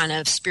their kind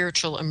of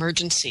spiritual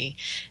emergency.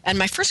 And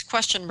my first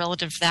question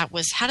relative to that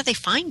was, how do they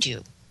find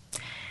you?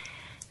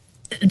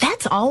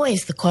 That's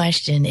always the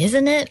question,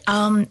 isn't it?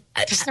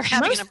 Because they're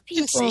having an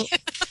emergency.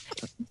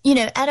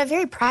 People, at a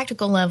very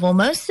practical level,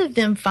 most of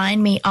them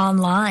find me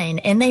online,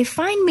 and they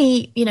find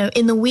me,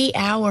 in the wee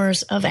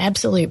hours of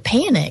absolute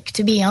panic,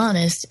 to be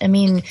honest. I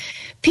mean,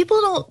 people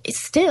don't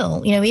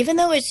still, even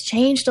though it's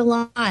changed a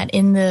lot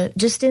in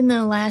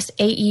the last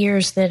 8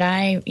 years that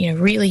I,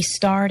 really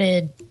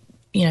started,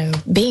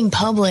 being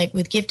public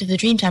with Gift of the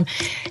Dreamtime,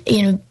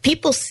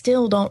 people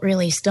still don't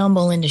really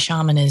stumble into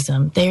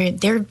shamanism.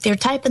 They're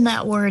typing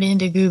that word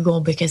into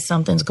Google because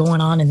something's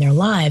going on in their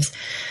lives.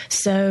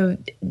 So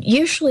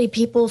usually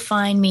people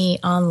find me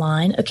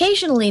online.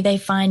 Occasionally they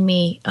find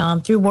me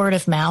through word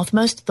of mouth.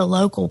 Most of the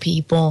local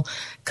people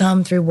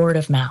come through word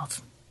of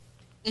mouth,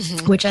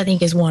 which I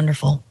think is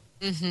wonderful.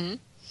 Mm-hmm.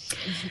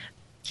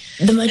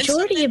 Mm-hmm. The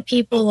majority of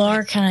people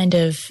are kind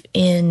of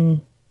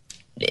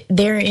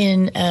they're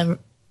in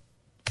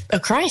a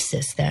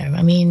crisis, though.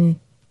 I mean,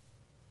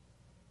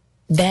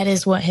 that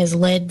is what has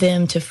led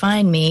them to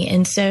find me.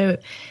 And so,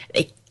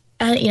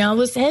 I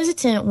was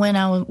hesitant when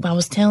I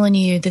was telling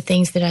you the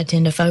things that I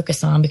tend to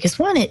focus on, because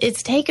one,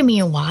 it's taken me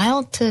a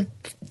while to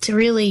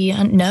really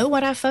know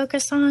what I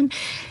focus on.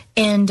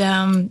 And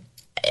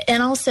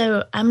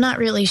also, I'm not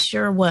really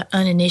sure what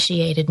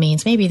uninitiated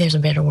means. Maybe there's a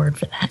better word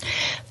for that.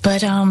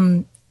 But,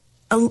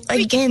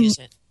 again, is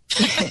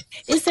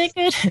that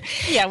good?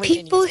 Yeah,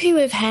 people who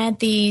have had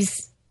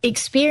these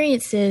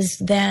experiences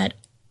that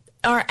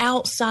are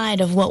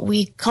outside of what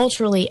we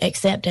culturally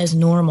accept as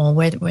normal,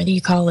 whether you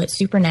call it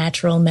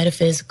supernatural,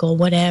 metaphysical,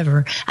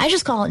 whatever. I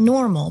just call it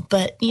normal,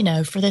 but,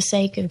 for the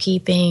sake of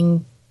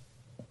keeping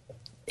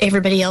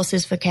everybody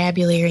else's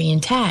vocabulary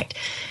intact,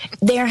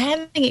 they're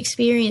having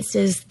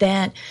experiences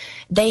that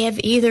they have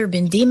either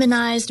been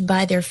demonized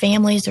by their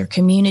families or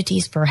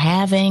communities for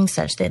having,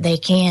 such that they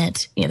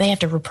can't, they have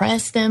to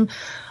repress them,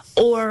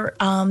 or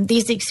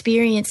these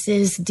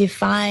experiences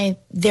defy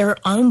their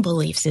own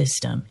belief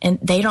system, and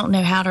they don't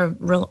know how to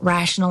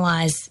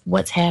rationalize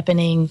what's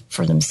happening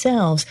for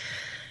themselves.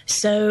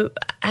 So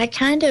I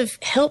kind of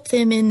help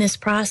them in this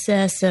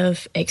process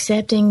of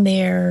accepting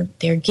their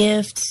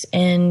gifts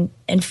and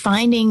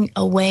finding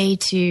a way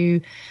to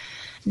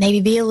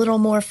maybe be a little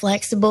more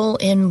flexible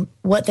in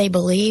what they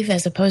believe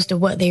as opposed to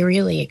what they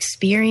really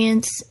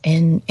experience,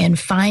 and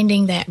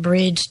finding that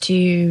bridge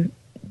to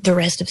the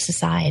rest of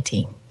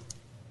society.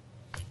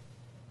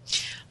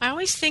 I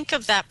always think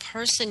of that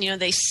person,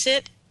 they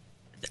sit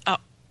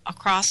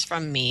across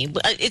from me.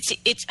 I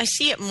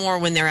see it more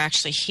when they're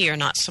actually here,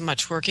 not so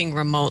much working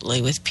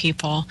remotely with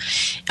people.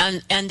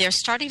 And they're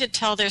starting to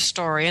tell their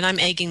story, and I'm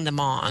egging them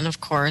on,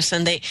 of course.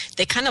 And they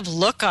kind of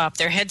look up,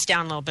 their heads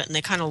down a little bit, and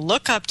they kind of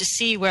look up to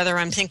see whether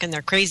I'm thinking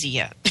they're crazy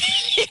yet.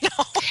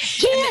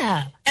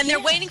 Yeah. And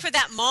they're waiting for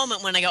that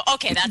moment when I go,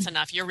 okay, that's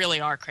enough. You really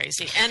are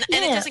crazy. And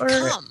it doesn't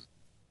come.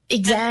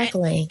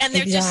 Exactly. And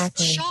they're just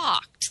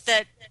shocked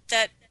that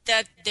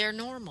they're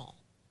normal.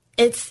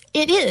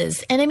 It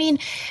is. And I mean,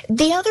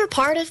 the other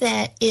part of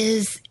that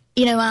is,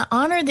 I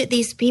honor that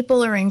these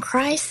people are in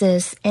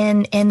crisis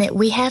and that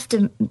we have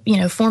to,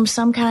 form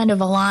some kind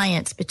of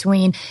alliance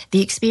between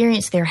the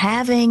experience they're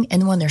having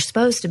and the one they're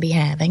supposed to be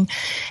having,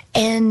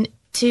 and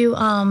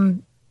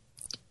to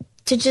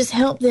just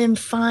help them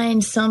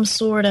find some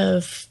sort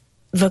of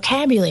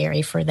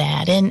vocabulary for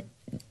that and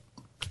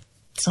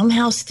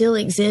somehow still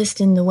exist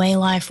in the way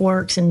life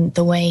works and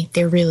the way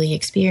they're really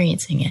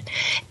experiencing it.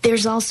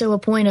 There's also a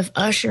point of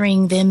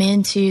ushering them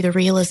into the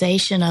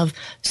realization of,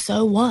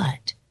 so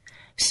what?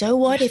 So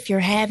what if you're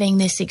having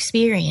this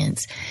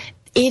experience?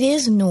 It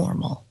is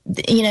normal.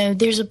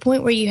 There's a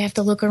point where you have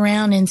to look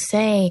around and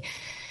say,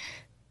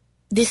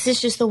 this is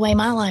just the way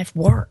my life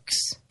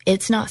works.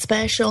 It's not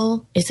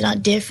special. It's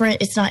not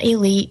different. It's not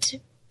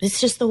elite.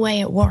 It's just the way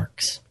it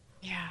works.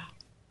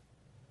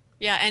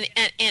 Yeah,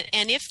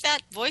 and if that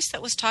voice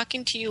that was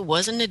talking to you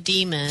wasn't a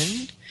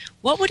demon,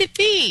 what would it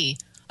be?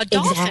 A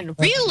dolphin?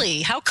 Exactly.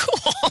 Really? How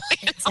cool!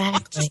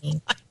 Exactly.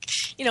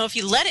 If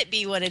you let it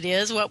be what it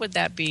is, what would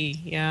that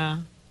be? Yeah.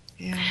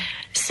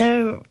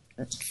 So,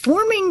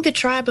 forming the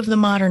Tribe of the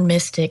Modern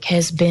Mystic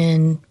has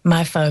been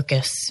my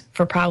focus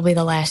for probably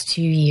the last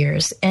 2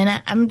 years,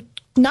 and I'm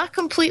not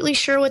completely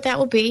sure what that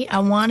will be. I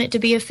want it to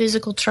be a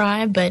physical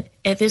tribe, but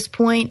at this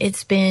point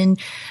it's been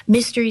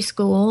mystery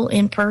school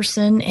in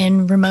person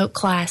and remote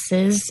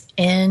classes,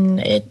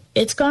 and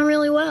it's gone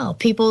really well.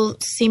 People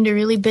seem to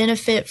really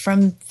benefit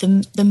from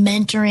the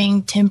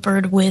mentoring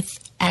tempered with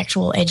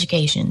actual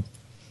education.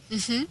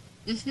 Mm-hmm.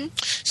 Mm-hmm.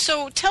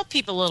 So tell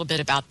people a little bit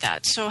about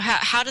that. So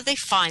how do they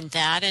find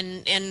that,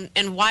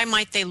 and why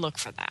might they look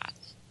for that?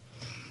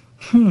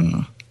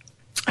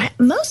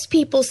 Most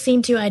people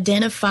seem to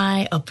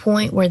identify a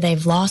point where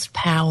they've lost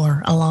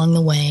power along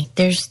the way.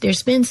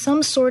 There's been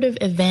some sort of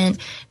event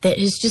that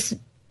has just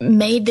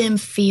made them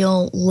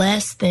feel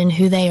less than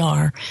who they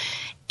are.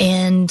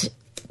 And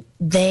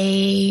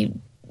they,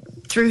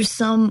 through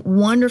some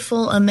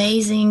wonderful,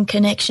 amazing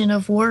connection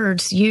of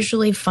words,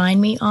 usually find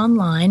me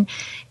online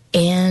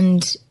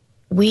and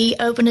we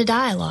open a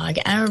dialogue.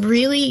 I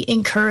really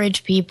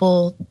encourage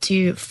people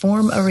to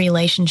form a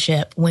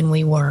relationship when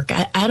we work.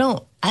 I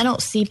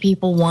don't see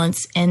people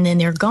once and then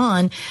they're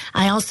gone.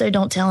 I also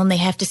don't tell them they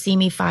have to see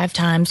me 5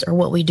 times or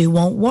what we do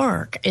won't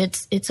work.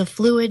 It's a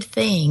fluid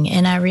thing,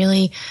 and I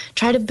really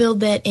try to build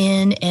that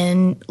in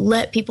and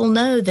let people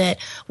know that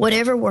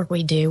whatever work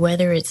we do,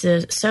 whether it's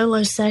a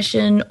solo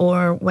session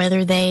or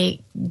whether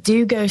they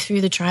do go through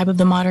the Tribe of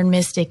the Modern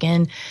Mystic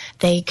and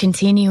they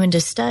continue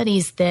into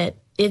studies, that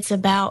it's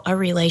about a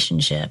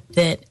relationship.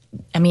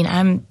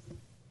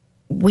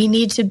 We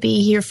need to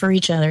be here for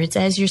each other. It's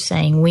as you're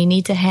saying, we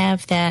need to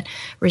have that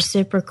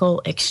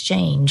reciprocal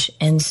exchange.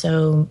 And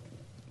so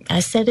I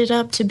set it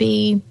up to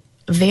be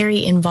a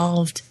very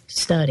involved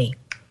study.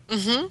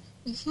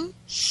 Mm-hmm. Mm-hmm.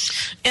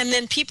 And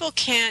then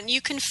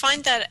you can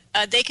find that,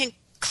 they can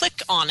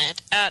click on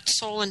it at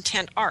Soul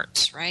Intent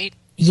Arts, right?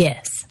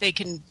 Yes. They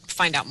can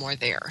find out more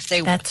there if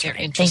they're right.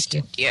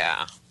 interested. Thank you.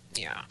 Yeah.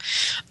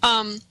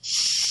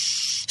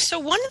 So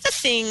one of the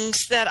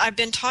things that I've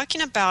been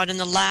talking about in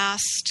the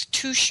last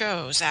 2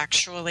 shows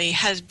actually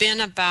has been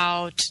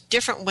about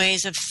different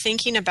ways of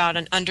thinking about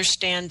and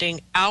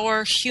understanding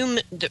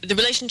the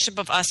relationship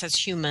of us as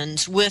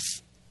humans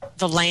with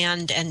the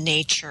land and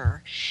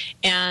nature.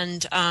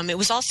 And it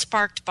was all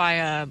sparked by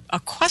a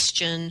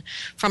question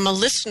from a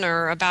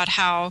listener about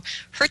how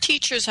her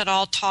teachers had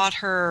all taught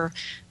her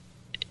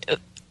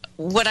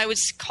what I would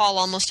call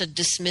almost a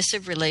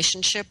dismissive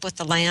relationship with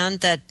the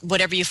land, that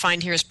whatever you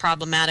find here is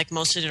problematic.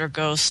 Most of it are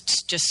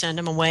ghosts. Just send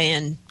them away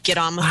and get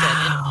on with it.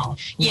 And,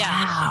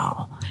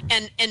 Wow.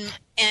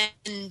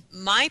 And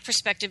my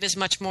perspective is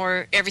much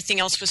more, everything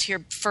else was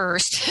here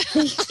first.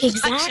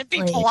 Exactly. I should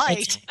be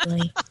polite.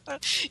 Exactly.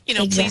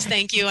 Please,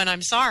 thank you, and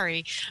I'm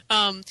sorry.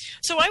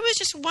 So I was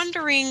just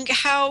wondering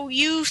how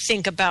you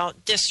think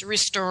about this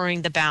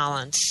restoring the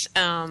balance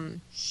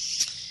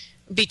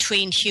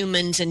between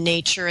humans and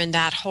nature, and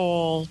that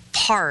whole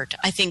part.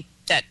 I think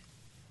that,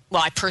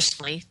 I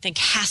personally think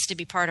has to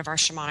be part of our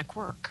shamanic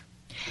work.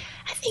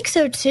 I think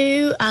so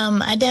too.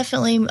 I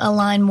definitely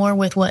align more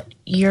with what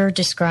you're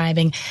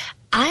describing.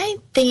 I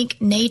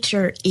think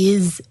nature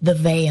is the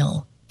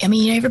veil. I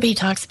mean, everybody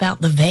talks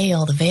about the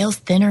veil. The veil's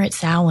thinner at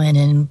Samhain,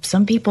 and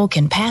some people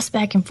can pass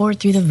back and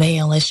forth through the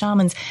veil as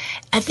shamans.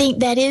 I think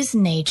that is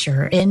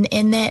nature, and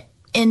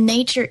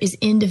nature is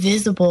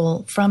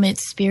indivisible from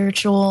its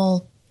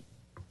spiritual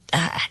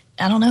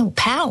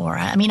power.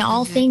 I mean,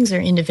 all things are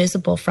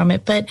indivisible from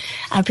it, but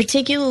I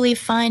particularly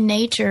find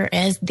nature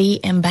as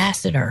the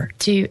ambassador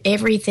to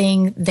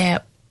everything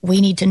that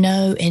we need to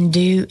know and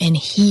do and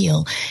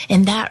heal.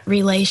 And that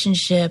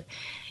relationship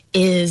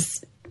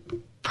is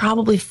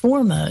probably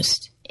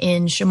foremost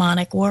in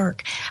shamanic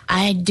work.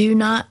 I do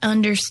not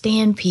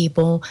understand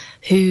people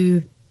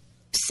who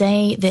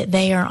say that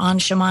they are on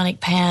shamanic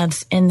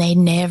paths and they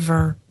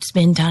never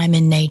spend time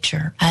in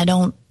nature. I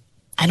don't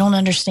I don't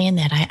understand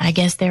that. I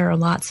guess there are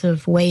lots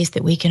of ways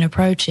that we can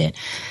approach it.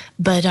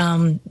 But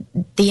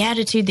the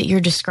attitude that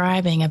you're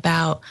describing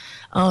about,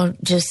 oh,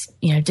 just,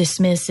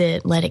 dismiss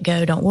it, let it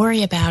go, don't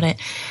worry about it.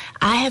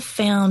 I have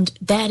found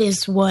that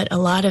is what a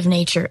lot of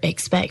nature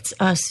expects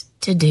us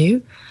to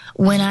do.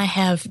 When I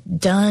have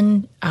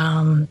done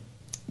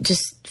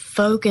just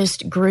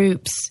focused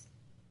groups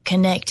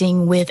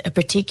connecting with a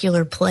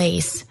particular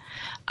place,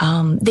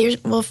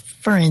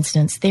 for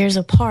instance, there's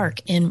a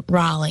park in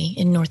Raleigh,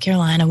 in North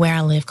Carolina, where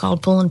I live,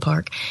 called Pullen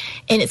Park,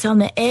 and it's on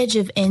the edge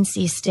of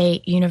NC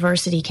State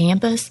University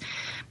campus.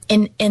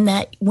 And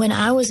that when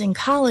I was in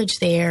college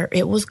there,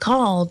 it was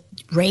called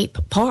Rape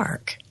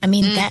Park. I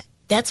mean,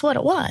 that's what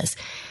it was.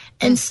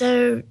 And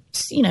so,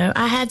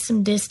 I had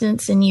some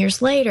distance, and years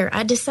later,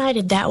 I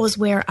decided that was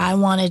where I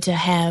wanted to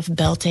have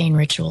Beltane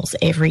rituals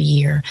every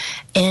year.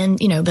 And,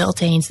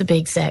 Beltane's the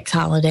big sex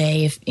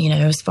holiday,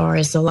 as far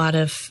as a lot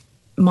of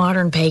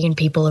modern pagan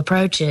people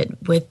approach it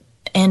with.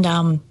 And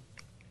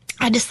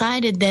I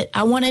decided that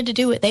I wanted to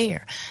do it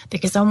there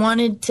because I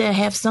wanted to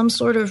have some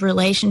sort of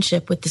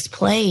relationship with this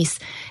place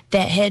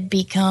that had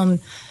become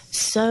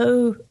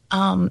so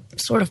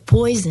sort of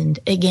poisoned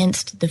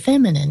against the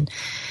feminine.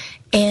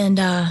 And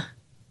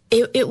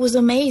it was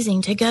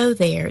amazing to go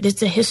there.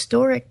 It's a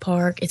historic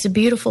park. It's a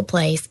beautiful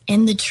place.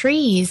 And the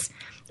trees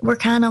were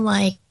kind of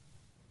like,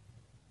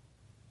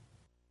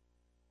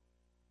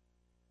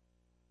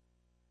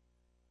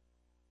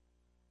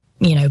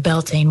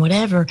 Beltane,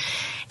 whatever.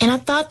 And I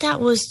thought that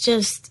was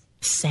just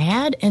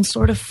sad and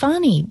sort of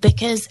funny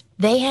because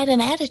they had an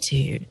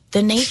attitude.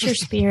 The nature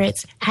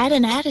spirits had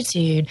an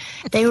attitude.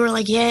 They were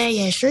like,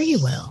 yeah, sure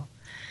you will.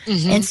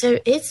 Mm-hmm. And so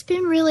it's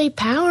been really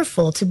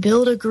powerful to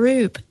build a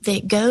group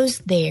that goes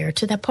there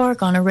to the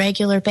park on a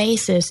regular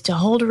basis to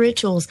hold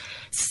rituals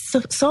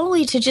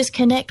solely to just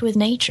connect with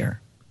nature.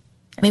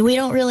 I mean, we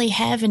don't really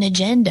have an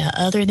agenda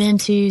other than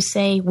to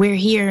say we're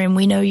here and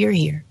we know you're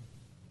here.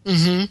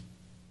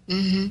 Mm-hmm.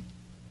 Mm-hmm.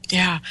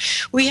 Yeah,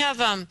 we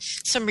have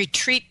some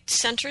retreat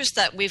centers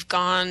that we've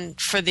gone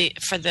for the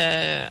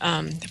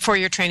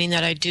 4-year training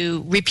that I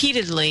do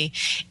repeatedly,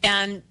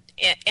 and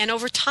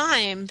over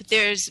time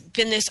there's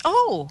been this,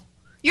 oh,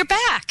 you're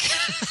back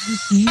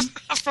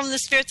from the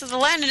spirits of the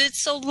land, and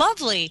it's so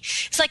lovely.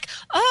 It's like,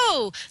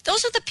 oh,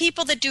 those are the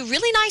people that do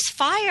really nice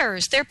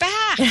fires. They're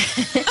back.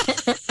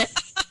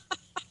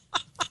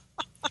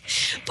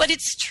 But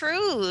it's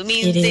true. I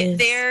mean,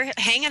 they're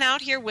hanging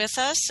out here with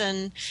us,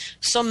 and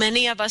so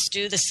many of us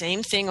do the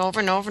same thing over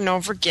and over and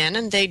over again,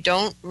 and they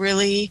don't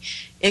really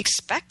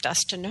expect us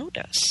to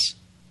notice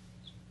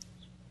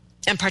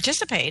and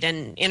participate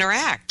and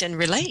interact and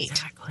relate.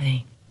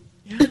 Exactly.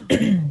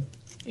 Yeah.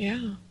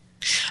 Yeah.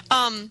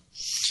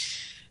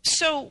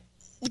 So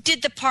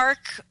did the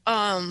park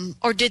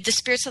or did the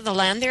spirits of the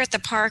land there at the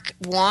park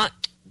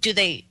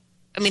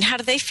how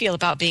do they feel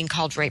about being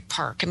called Rape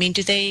Park? I mean,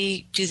 do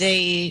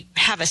they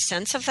have a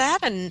sense of that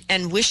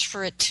and wish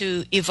for it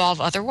to evolve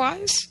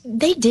otherwise?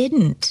 They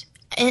didn't.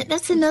 And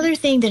that's another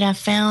thing that I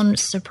found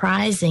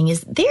surprising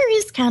is there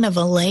is kind of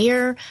a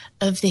layer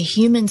of the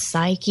human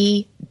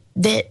psyche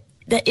that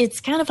it's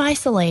kind of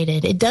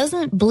isolated. It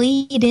doesn't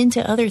bleed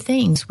into other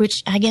things,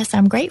 which I guess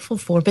I'm grateful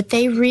for, but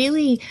they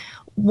really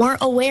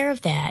weren't aware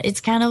of that.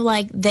 It's kind of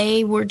like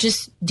they were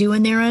just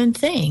doing their own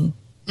thing.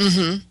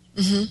 Mm-hmm.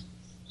 Mm-hmm.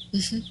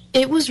 Mm-hmm.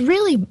 It was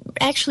really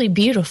actually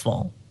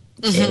beautiful.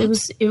 Mm-hmm.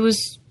 It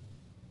was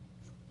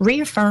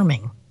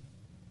reaffirming.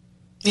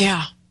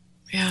 Yeah.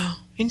 Yeah.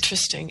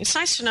 Interesting. It's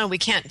nice to know we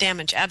can't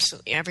damage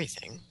absolutely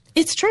everything.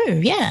 It's true.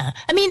 Yeah.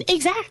 I mean,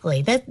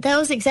 exactly. That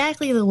was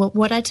exactly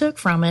what I took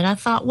from it. I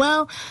thought,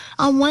 well,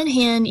 on one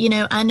hand,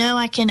 I know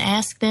I can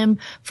ask them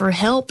for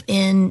help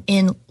in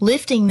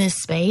lifting this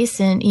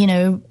space and,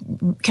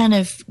 kind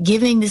of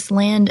giving this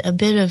land a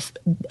bit of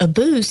a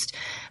boost.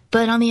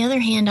 But on the other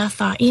hand, I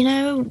thought,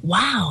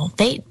 wow,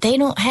 they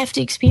don't have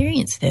to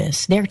experience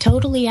this. They're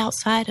totally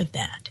outside of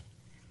that.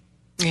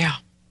 Yeah.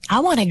 I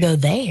want to go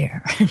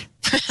there.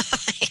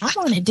 I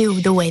want to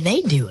do the way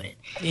they do it.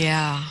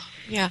 Yeah.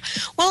 Yeah.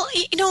 Well,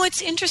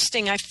 it's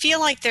interesting. I feel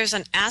like there's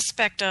an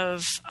aspect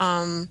of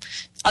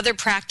other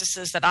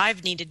practices that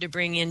I've needed to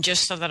bring in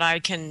just so that I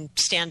can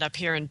stand up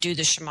here and do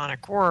the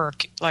shamanic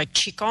work, like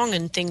Qigong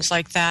and things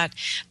like that,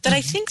 I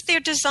think they're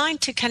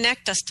designed to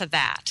connect us to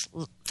that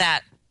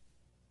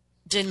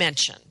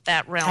dimension,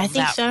 that realm,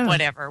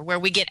 whatever, where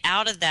we get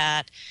out of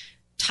that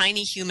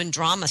tiny human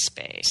drama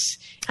space.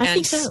 I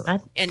think so.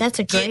 That's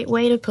a great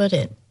way to put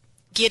it.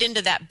 Get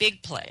into that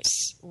big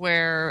place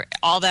where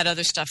all that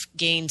other stuff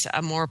gains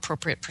a more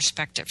appropriate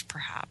perspective,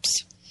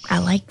 perhaps. I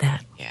like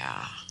that.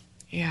 Yeah.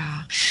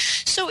 Yeah.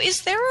 So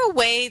is there a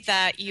way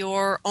that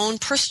your own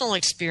personal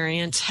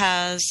experience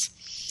has,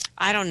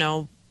 I don't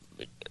know,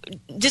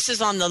 this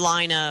is on the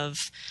line of,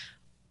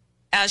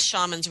 as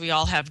shamans, we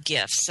all have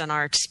gifts, and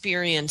our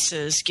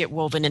experiences get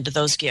woven into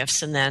those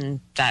gifts, and then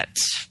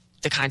that's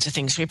the kinds of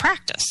things we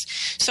practice.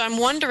 So I'm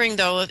wondering,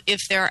 though,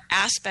 if there are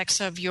aspects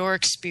of your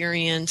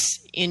experience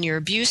in your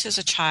abuse as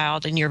a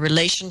child and your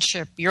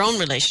own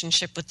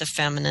relationship with the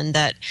feminine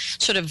that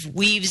sort of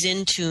weaves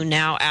into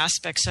now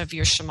aspects of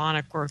your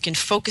shamanic work in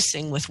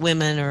focusing with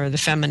women or the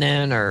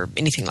feminine or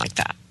anything like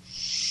that.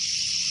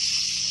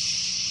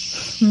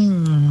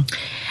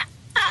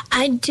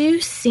 I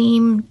do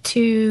seem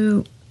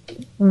to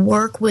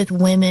work with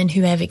women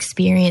who have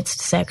experienced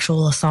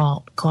sexual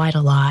assault quite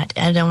a lot.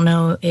 I don't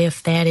know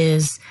if that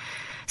is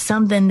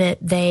something that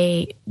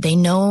they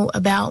know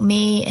about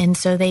me, and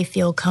so they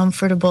feel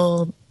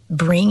comfortable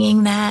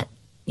bringing that,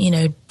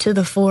 to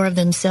the fore of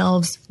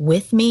themselves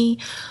with me,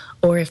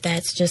 or if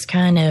that's just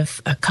kind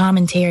of a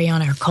commentary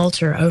on our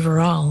culture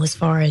overall as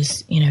far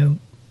as,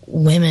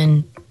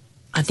 women.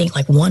 I think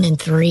like 1 in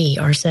 3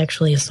 are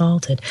sexually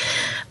assaulted.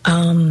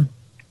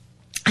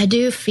 I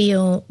do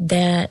feel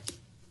that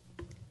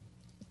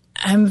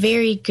I'm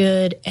very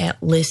good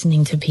at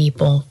listening to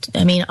people.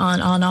 I mean,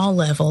 on all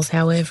levels,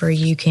 however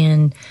you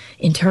can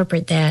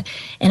interpret that.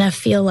 And I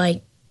feel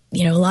like,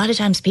 a lot of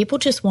times people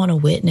just want a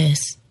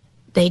witness.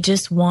 They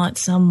just want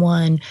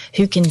someone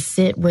who can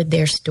sit with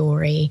their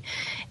story.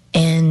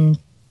 And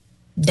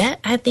that,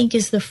 I think,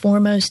 is the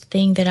foremost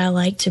thing that I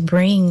like to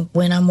bring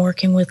when I'm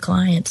working with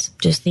clients.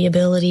 Just the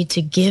ability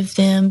to give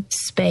them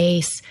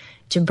space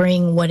to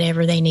bring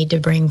whatever they need to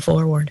bring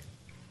forward.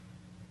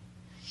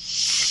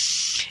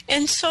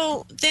 And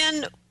so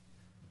then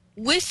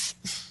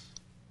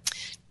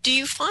do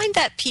you find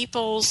that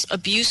people's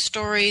abuse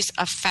stories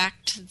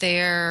affect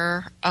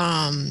their,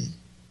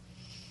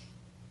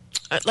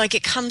 like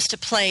it comes to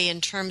play in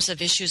terms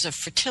of issues of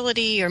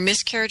fertility or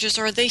miscarriages,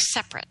 or are they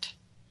separate?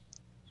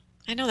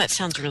 I know that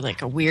sounds really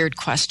like a weird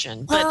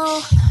question,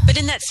 but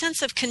in that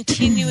sense of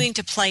continuing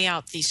to play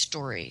out these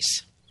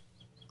stories.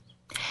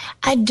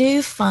 I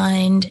do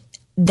find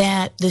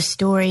that the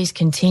stories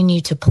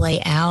continue to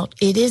play out.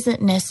 It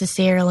isn't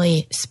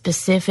necessarily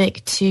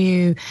specific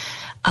to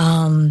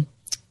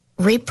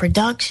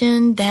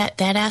reproduction, that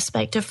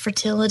aspect of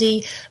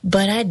fertility,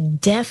 but I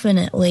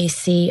definitely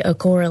see a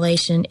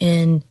correlation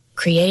in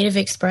creative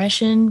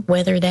expression,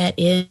 whether that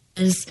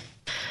is,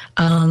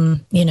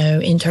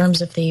 in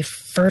terms of the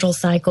fertile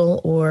cycle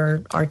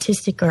or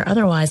artistic or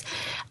otherwise.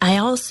 I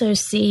also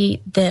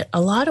see that a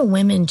lot of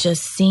women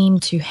just seem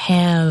to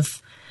have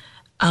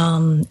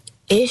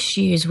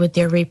issues with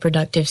their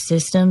reproductive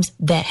systems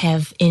that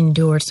have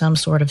endured some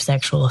sort of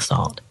sexual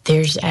assault.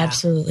 There's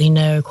absolutely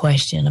no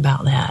question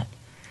about that.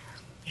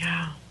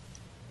 Yeah.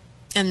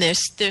 And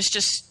there's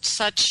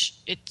just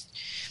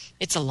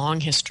it's a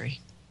long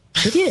history.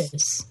 It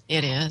is.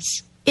 It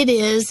is. It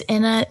is.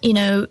 And,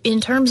 in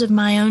terms of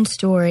my own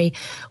story,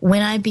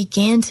 when I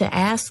began to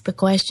ask the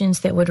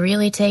questions that would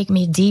really take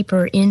me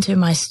deeper into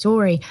my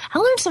story, I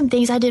learned some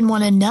things I didn't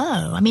want to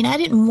know. I mean, I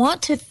didn't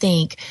want to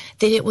think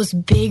that it was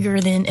bigger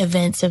than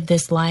events of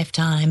this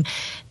lifetime.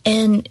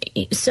 And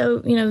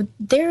so,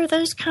 there are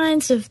those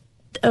kinds of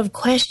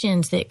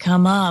questions that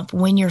come up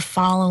when you're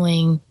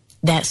following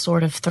that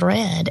sort of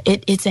thread.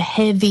 It's a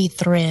heavy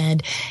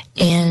thread,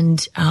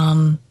 and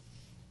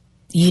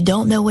you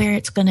don't know where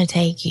it's going to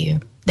take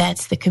you.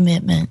 That's the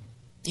commitment.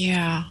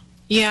 Yeah.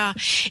 Yeah.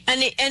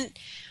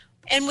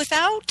 And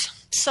without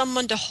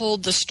someone to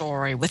hold the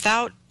story,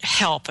 without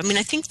help, I mean,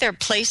 I think there are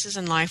places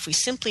in life we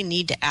simply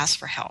need to ask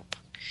for help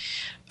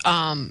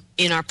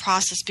in our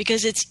process,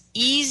 because it's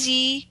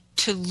easy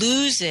to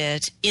lose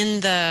it in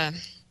the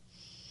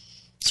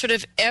sort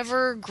of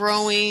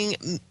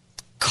ever-growing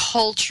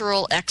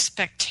cultural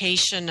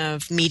expectation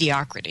of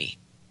mediocrity.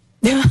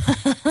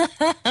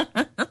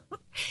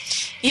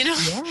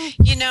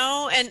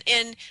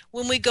 And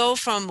when we go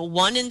from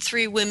 1 in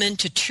 3 women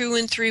to 2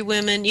 in 3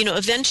 women,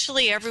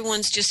 eventually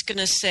everyone's just going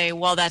to say,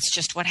 well, that's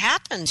just what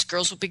happens.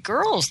 Girls will be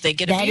girls. They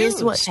get abused. That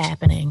is what's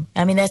happening.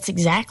 I mean, that's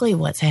exactly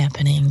what's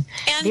happening.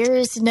 And there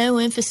is no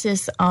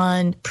emphasis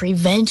on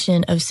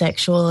prevention of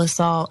sexual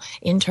assault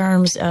in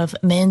terms of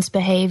men's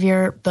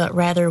behavior, but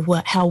rather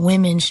how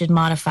women should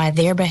modify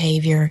their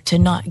behavior to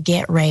not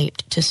get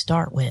raped to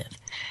start with.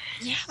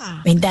 Yeah.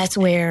 I mean, that's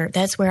where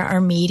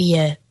our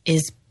media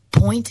is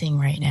pointing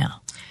right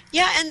now.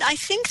 Yeah, and I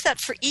think that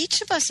for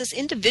each of us as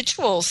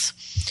individuals,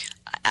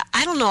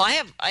 I don't know,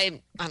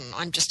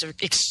 I'm just an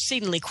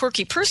exceedingly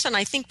quirky person,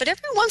 I think, but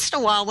every once in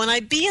a while when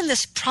I'd be in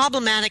this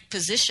problematic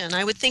position,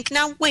 I would think,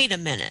 now, wait a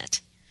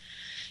minute.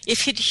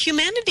 If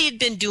humanity had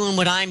been doing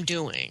what I'm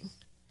doing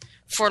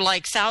for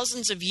like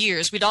thousands of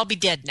years, we'd all be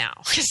dead now.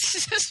 This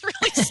is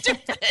really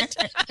stupid.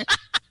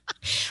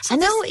 I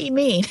know what you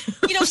mean.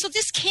 So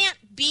this can't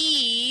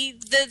be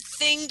the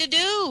thing to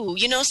do,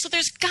 so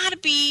there's got to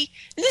be,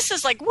 and this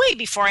is like way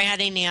before I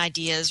had any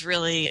ideas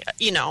really,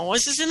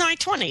 this is in my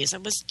 20s. I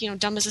was,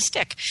 dumb as a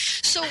stick.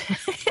 So,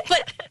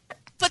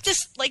 but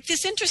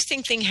this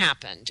interesting thing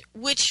happened,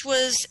 which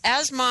was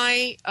as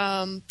my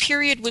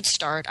period would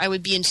start, I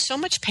would be in so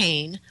much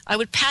pain, I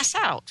would pass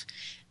out.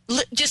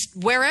 just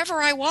wherever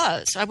I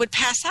was, I would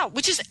pass out,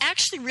 which is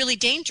actually really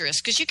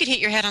dangerous because you could hit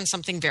your head on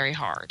something very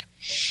hard.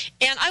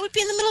 And I would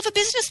be in the middle of a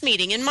business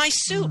meeting in my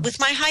suit with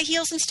my high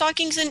heels and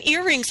stockings and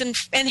earrings and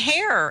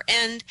hair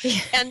and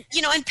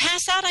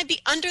pass out. I'd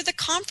be under the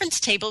conference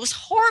table. It was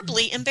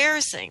horribly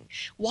embarrassing.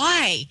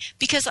 Why?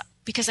 Because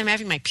I'm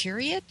having my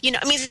period.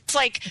 It's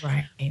like,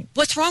 right.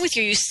 What's wrong with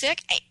you? Are you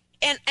sick?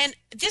 And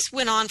this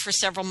went on for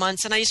several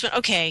months, and I just went,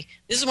 okay,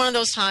 this is one of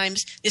those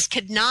times. This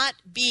could not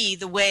be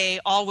the way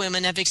all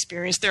women have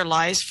experienced their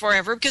lives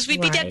forever, because we'd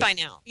be dead by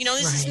now.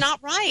 This is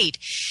not right.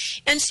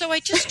 And so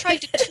I just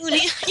tried to tune in,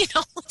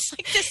 it's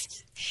like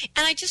this.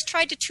 And I just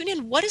tried to tune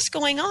in what is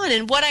going on.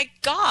 And what I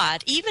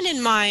got, even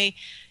in my,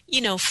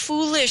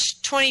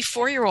 foolish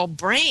 24-year-old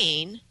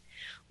brain,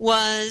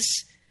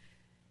 was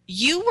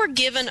you were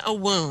given a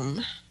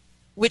womb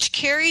which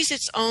carries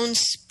its own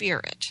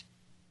spirit.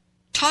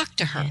 Talk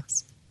to her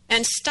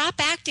and stop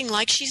acting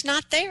like she's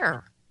not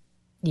there.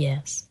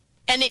 Yes.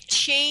 And it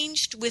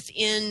changed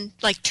within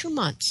like 2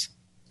 months,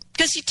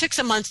 because it took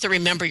some months to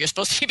remember you're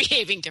supposed to be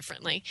behaving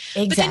differently.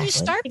 Exactly. But then you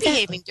start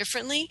behaving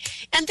differently,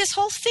 and this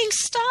whole thing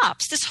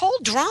stops. This whole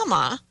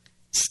drama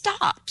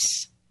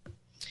stops.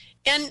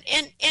 And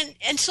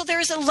so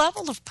there is a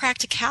level of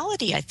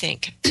practicality, I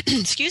think,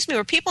 excuse me,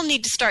 where people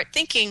need to start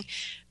thinking,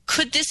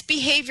 could this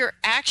behavior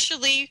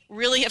actually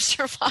really have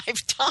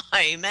survived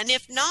time? And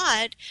if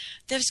not,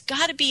 there's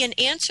got to be an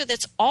answer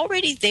that's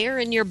already there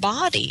in your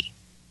body.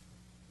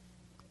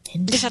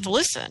 You just have to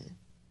listen.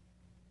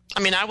 I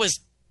mean, I was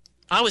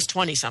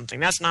 20-something.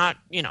 That's not,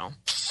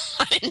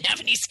 I didn't have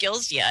any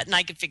skills yet, and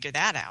I could figure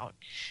that out,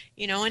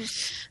 And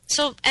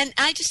so, and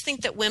I just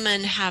think that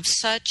women have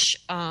such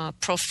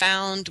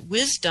profound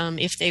wisdom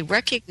if they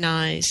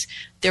recognize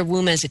their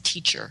womb as a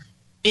teacher.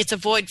 It's a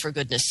void, for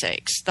goodness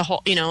sakes. The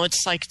whole,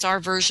 it's like it's our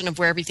version of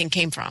where everything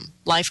came from.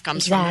 Life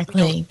comes from.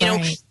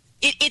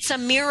 It's a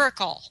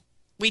miracle.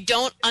 We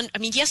don't.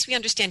 Yes, we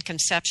understand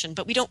conception,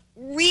 but we don't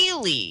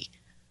really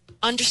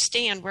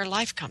understand where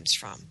life comes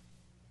from,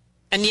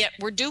 and yet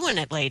we're doing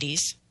it,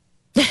 ladies.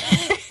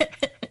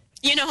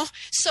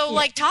 So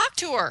like, talk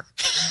to her.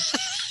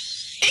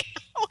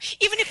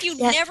 Even if you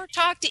never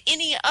talk to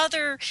any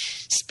other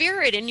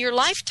spirit in your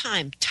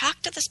lifetime,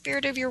 talk to the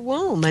spirit of your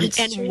womb and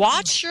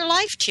watch your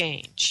life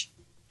change.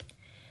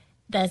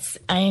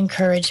 I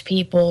encourage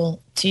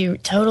people to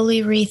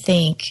totally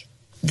rethink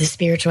the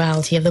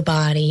spirituality of the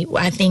body.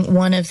 I think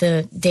one of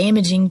the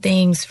damaging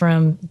things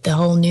from the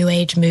whole New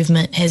Age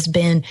movement has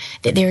been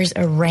that there's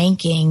a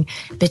ranking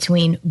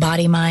between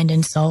body, mind,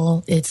 and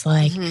soul. It's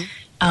like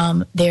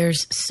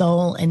there's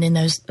soul and then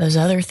those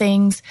other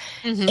things.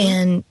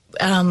 And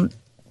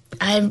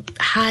I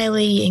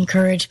highly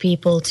encourage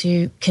people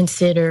to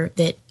consider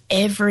that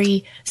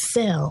every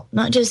cell,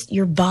 not just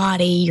your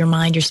body, your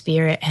mind, your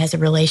spirit, has a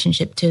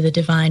relationship to the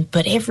divine,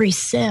 but every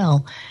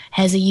cell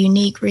has a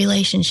unique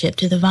relationship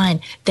to the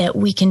divine that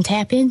we can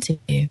tap into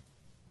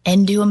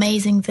and do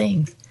amazing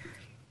things.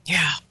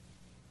 Yeah.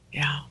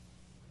 Yeah.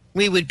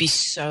 We would be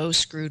so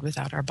screwed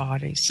without our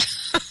bodies.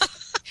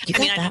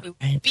 I know we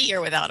wouldn't be here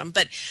without them,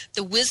 but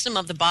the wisdom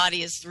of the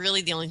body is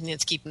really the only thing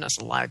that's keeping us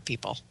alive,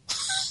 people.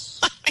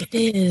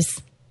 It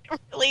is. It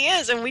really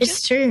is. And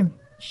it's true.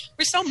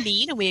 We're so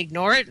mean and we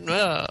ignore it.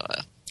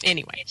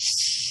 Anyway.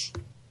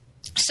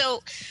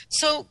 So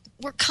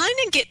we're kind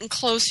of getting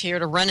close here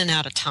to running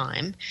out of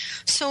time.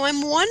 So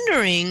I'm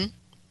wondering,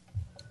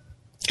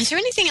 is there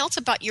anything else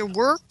about your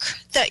work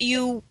that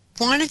you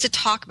wanted to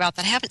talk about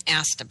that I haven't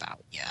asked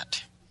about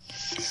yet?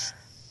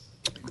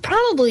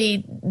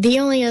 Probably the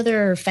only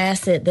other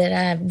facet that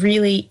I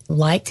really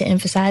like to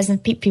emphasize,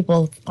 and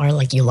people are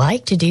like, you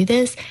like to do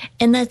this,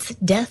 and that's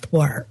death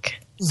work.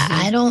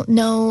 I don't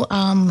know.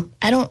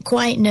 I don't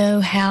quite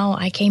know how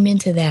I came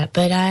into that,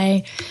 but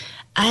I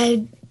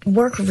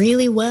work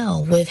really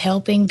well with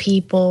helping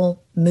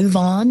people move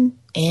on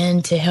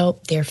and to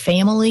help their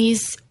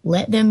families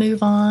let them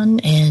move on.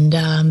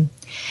 And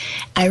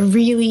I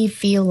really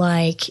feel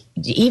like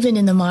even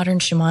in the modern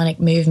shamanic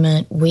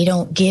movement, we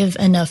don't give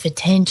enough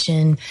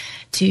attention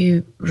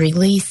to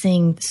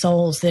releasing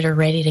souls that are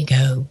ready to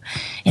go,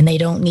 and they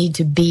don't need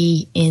to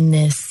be in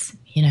this,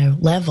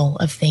 level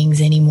of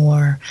things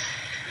anymore.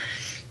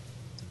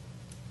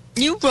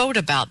 You wrote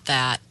about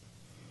that.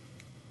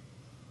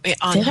 Did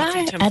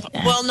I?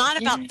 Well,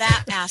 not about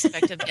that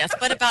aspect of death,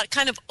 but about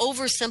kind of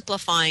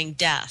oversimplifying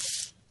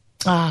death.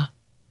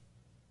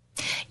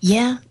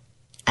 Yeah.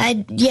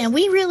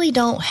 We really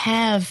don't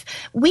have.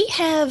 We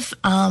have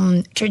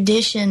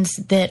traditions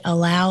that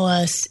allow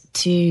us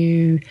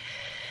to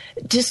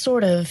just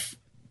sort of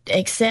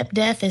accept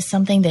death as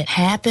something that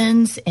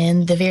happens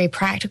and the very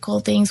practical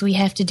things we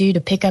have to do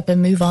to pick up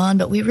and move on.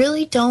 But we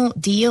really don't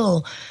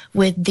deal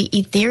with the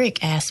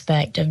etheric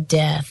aspect of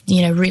death,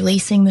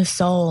 releasing the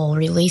soul,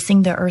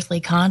 releasing the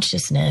earthly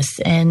consciousness,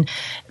 and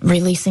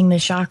releasing the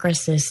chakra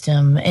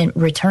system and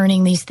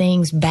returning these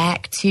things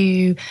back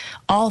to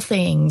all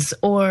things,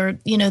 or,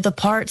 the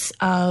parts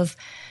of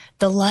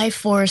the life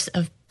force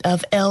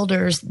of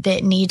elders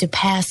that need to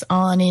pass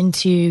on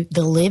into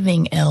the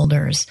living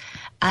elders.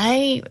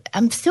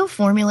 I'm still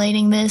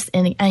formulating this,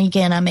 and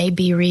again, I may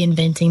be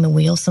reinventing the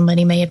wheel.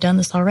 Somebody may have done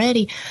this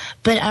already,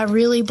 but I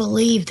really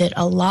believe that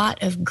a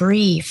lot of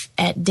grief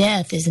at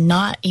death is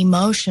not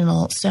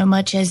emotional so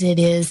much as it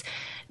is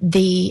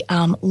the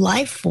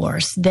life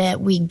force that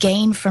we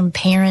gain from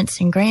parents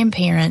and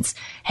grandparents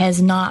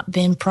has not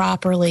been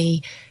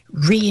properly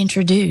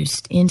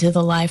reintroduced into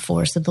the life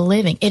force of the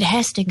living. It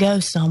has to go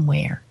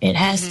somewhere. It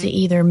has to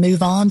either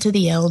move on to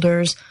the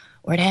elders,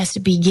 or it has to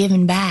be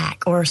given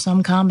back, or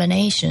some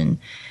combination.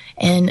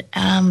 And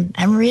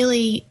I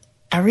really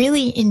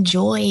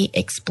enjoy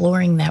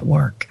exploring that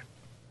work.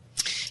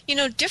 You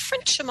know,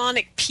 different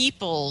shamanic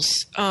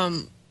peoples,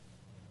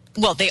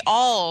 they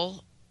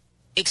all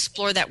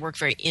explore that work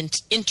very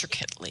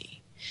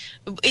intricately.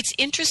 It's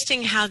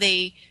interesting how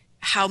they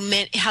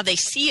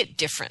see it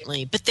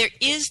differently, but there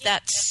is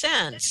that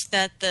sense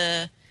that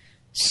the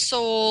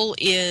soul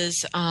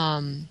is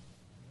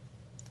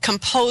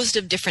composed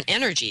of different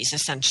energies,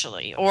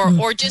 essentially,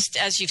 or just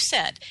as you've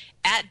said,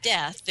 at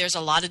death, there's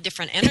a lot of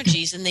different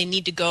energies, and they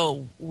need to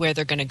go where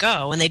they're going to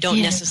go, and they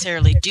don't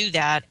necessarily do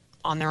that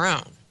on their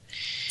own.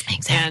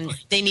 Exactly.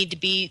 And they need to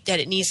be that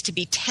it needs to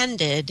be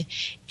tended.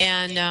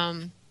 And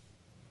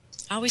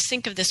I always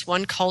think of this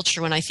one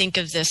culture when I think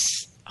of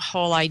this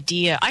whole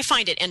idea. I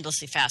find it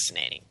endlessly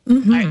fascinating.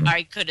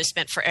 I could have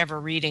spent forever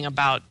reading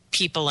about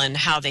people and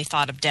how they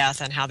thought of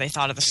death and how they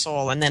thought of the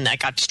soul, and then I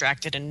got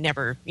distracted and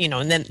never,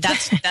 and then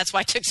that's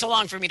why it took so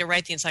long for me to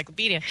write the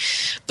encyclopedia,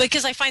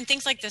 because I find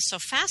things like this so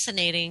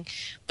fascinating.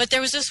 But there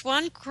was this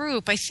one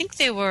group, I think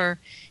they were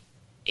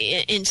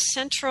in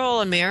Central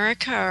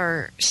America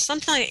or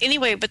something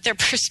anyway, but their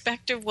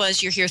perspective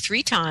was you're here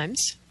 3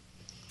 times.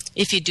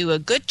 If you do a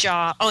good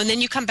job, and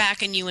then you come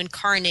back and you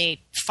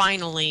incarnate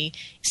finally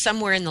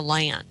somewhere in the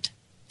land.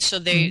 So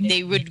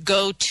they would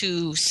go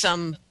to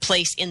some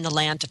place in the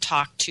land to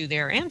talk to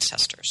their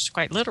ancestors,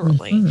 quite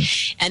literally.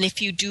 And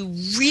if you do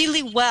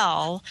really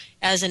well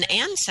as an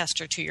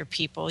ancestor to your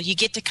people, you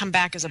get to come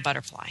back as a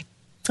butterfly.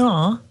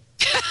 Aw.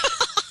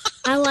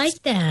 I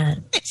like that.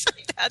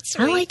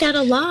 I like that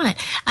a lot.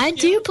 I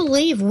do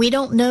believe we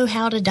don't know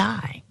how to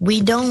die.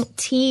 We don't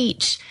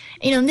teach.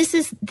 And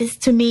this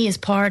to me is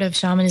part of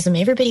shamanism.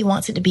 Everybody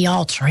wants it to be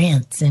all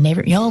trance and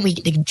we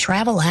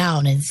travel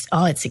out and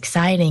it's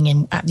exciting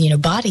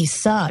and bodies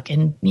suck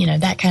and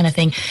that kind of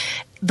thing.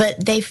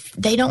 But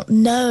they don't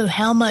know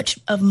how much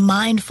of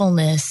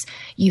mindfulness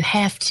you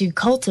have to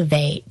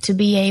cultivate to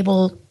be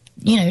able,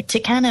 to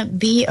kind of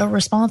be a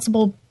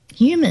responsible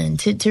human,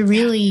 to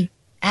really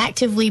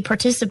actively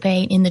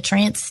participate in the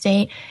trance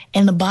state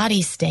and the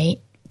body state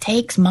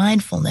takes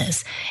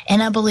mindfulness.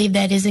 And I believe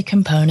that is a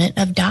component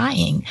of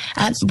dying.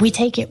 We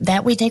take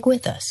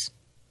with us.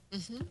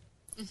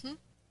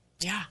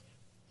 Yeah.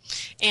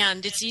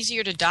 And it's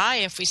easier to die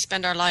if we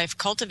spend our life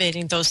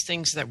cultivating those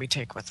things that we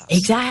take with us.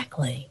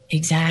 Exactly.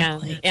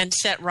 And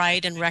set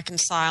right and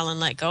reconcile and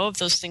let go of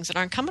those things that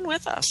aren't coming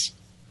with us,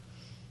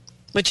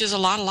 which is a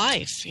lot of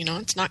life.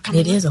 It's not coming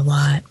with us. It is a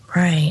lot.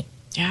 Right.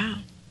 Yeah.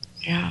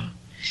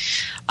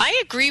 I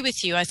agree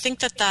with you. I think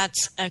that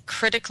that's a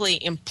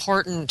critically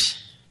important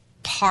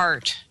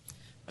part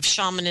of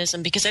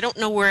shamanism, because I don't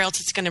know where else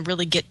it's going to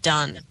really get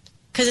done.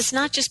 Because it's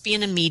not just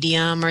being a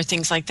medium or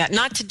things like that.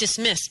 Not to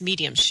dismiss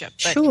mediumship,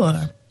 but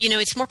sure.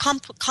 It's more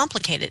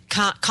complicated,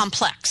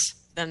 complex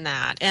than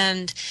that,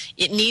 and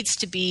it needs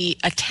to be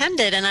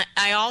attended. And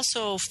I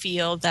also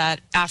feel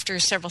that after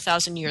several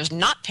thousand years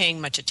not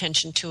paying much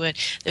attention to it,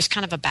 there's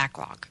kind of a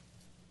backlog.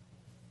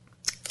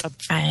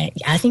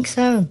 I think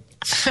so.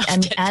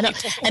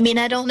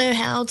 I don't know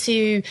how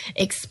to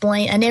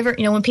explain. I never,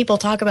 when people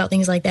talk about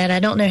things like that, I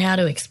don't know how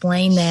to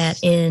explain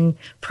that in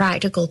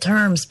practical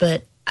terms,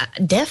 but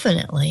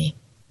definitely.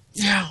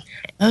 Yeah.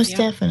 Most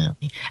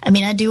definitely.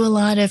 I do a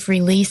lot of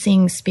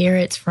releasing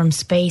spirits from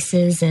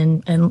spaces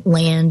and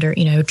land or,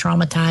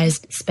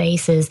 traumatized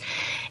spaces.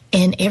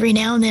 And every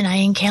now and then I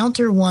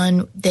encounter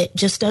one that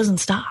just doesn't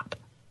stop.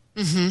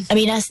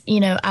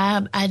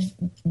 I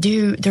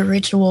do the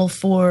ritual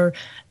for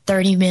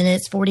 30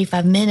 minutes,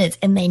 45 minutes,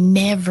 and they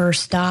never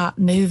stop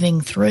moving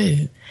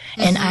through.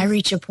 And I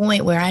reach a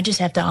point where I just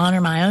have to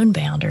honor my own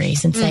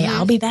boundaries and say,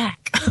 I'll be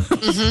back.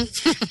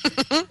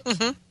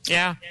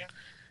 Yeah.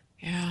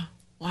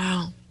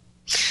 Wow.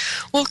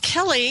 Well,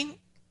 Kelly,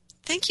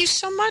 thank you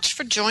so much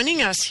for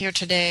joining us here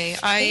today.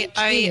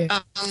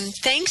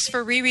 Thanks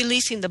for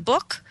re-releasing the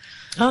book.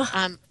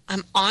 I'm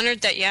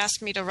honored that you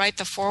asked me to write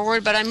the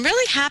foreword, but I'm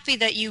really happy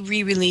that you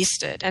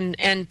re-released it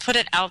and put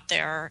it out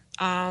there.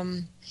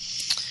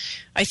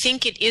 I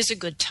think it is a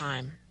good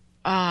time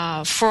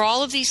for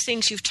all of these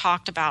things you've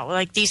talked about,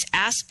 like these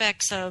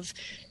aspects of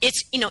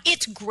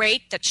it's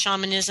great that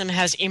shamanism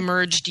has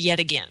emerged yet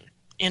again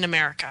in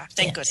America.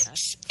 Thank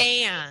goodness.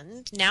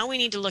 And now we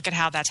need to look at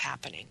how that's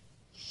happening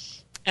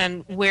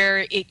and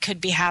where it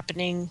could be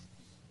happening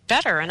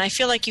better. And I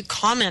feel like you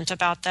comment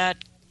about that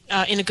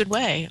in a good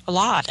way a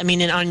lot. In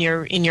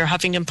your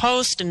Huffington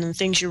Post and the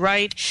things you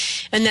write,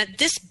 and that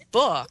this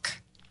book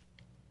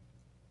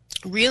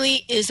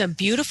really is a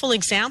beautiful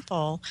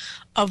example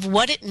of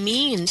what it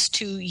means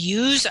to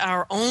use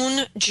our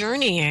own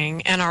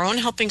journeying and our own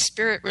helping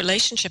spirit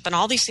relationship and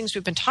all these things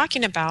we've been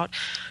talking about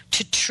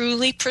to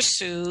truly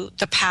pursue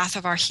the path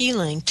of our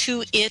healing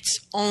to its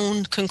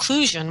own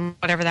conclusion,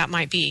 whatever that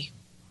might be.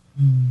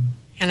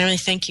 And I really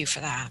thank you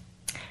for that.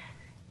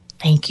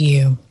 Thank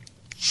you.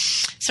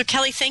 So,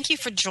 Kelly, thank you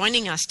for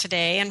joining us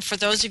today. And for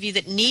those of you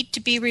that need to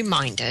be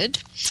reminded,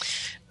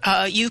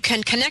 you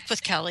can connect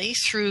with Kelly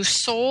through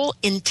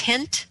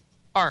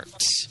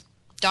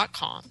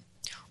soulintentarts.com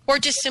or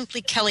just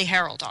simply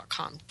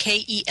kellyharrell.com,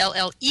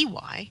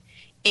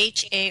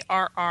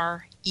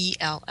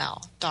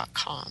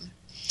 KELLEYHARRELL.com.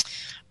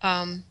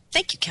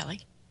 Thank you,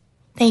 Kelly.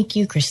 Thank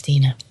you,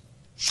 Christina.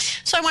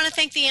 So I want to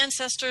thank the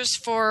ancestors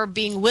for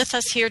being with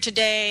us here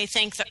today.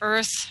 Thank the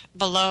earth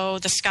below,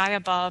 the sky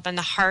above, and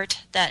the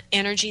heart, that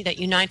energy that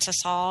unites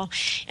us all.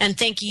 And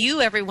thank you,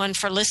 everyone,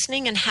 for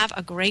listening, and have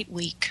a great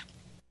week.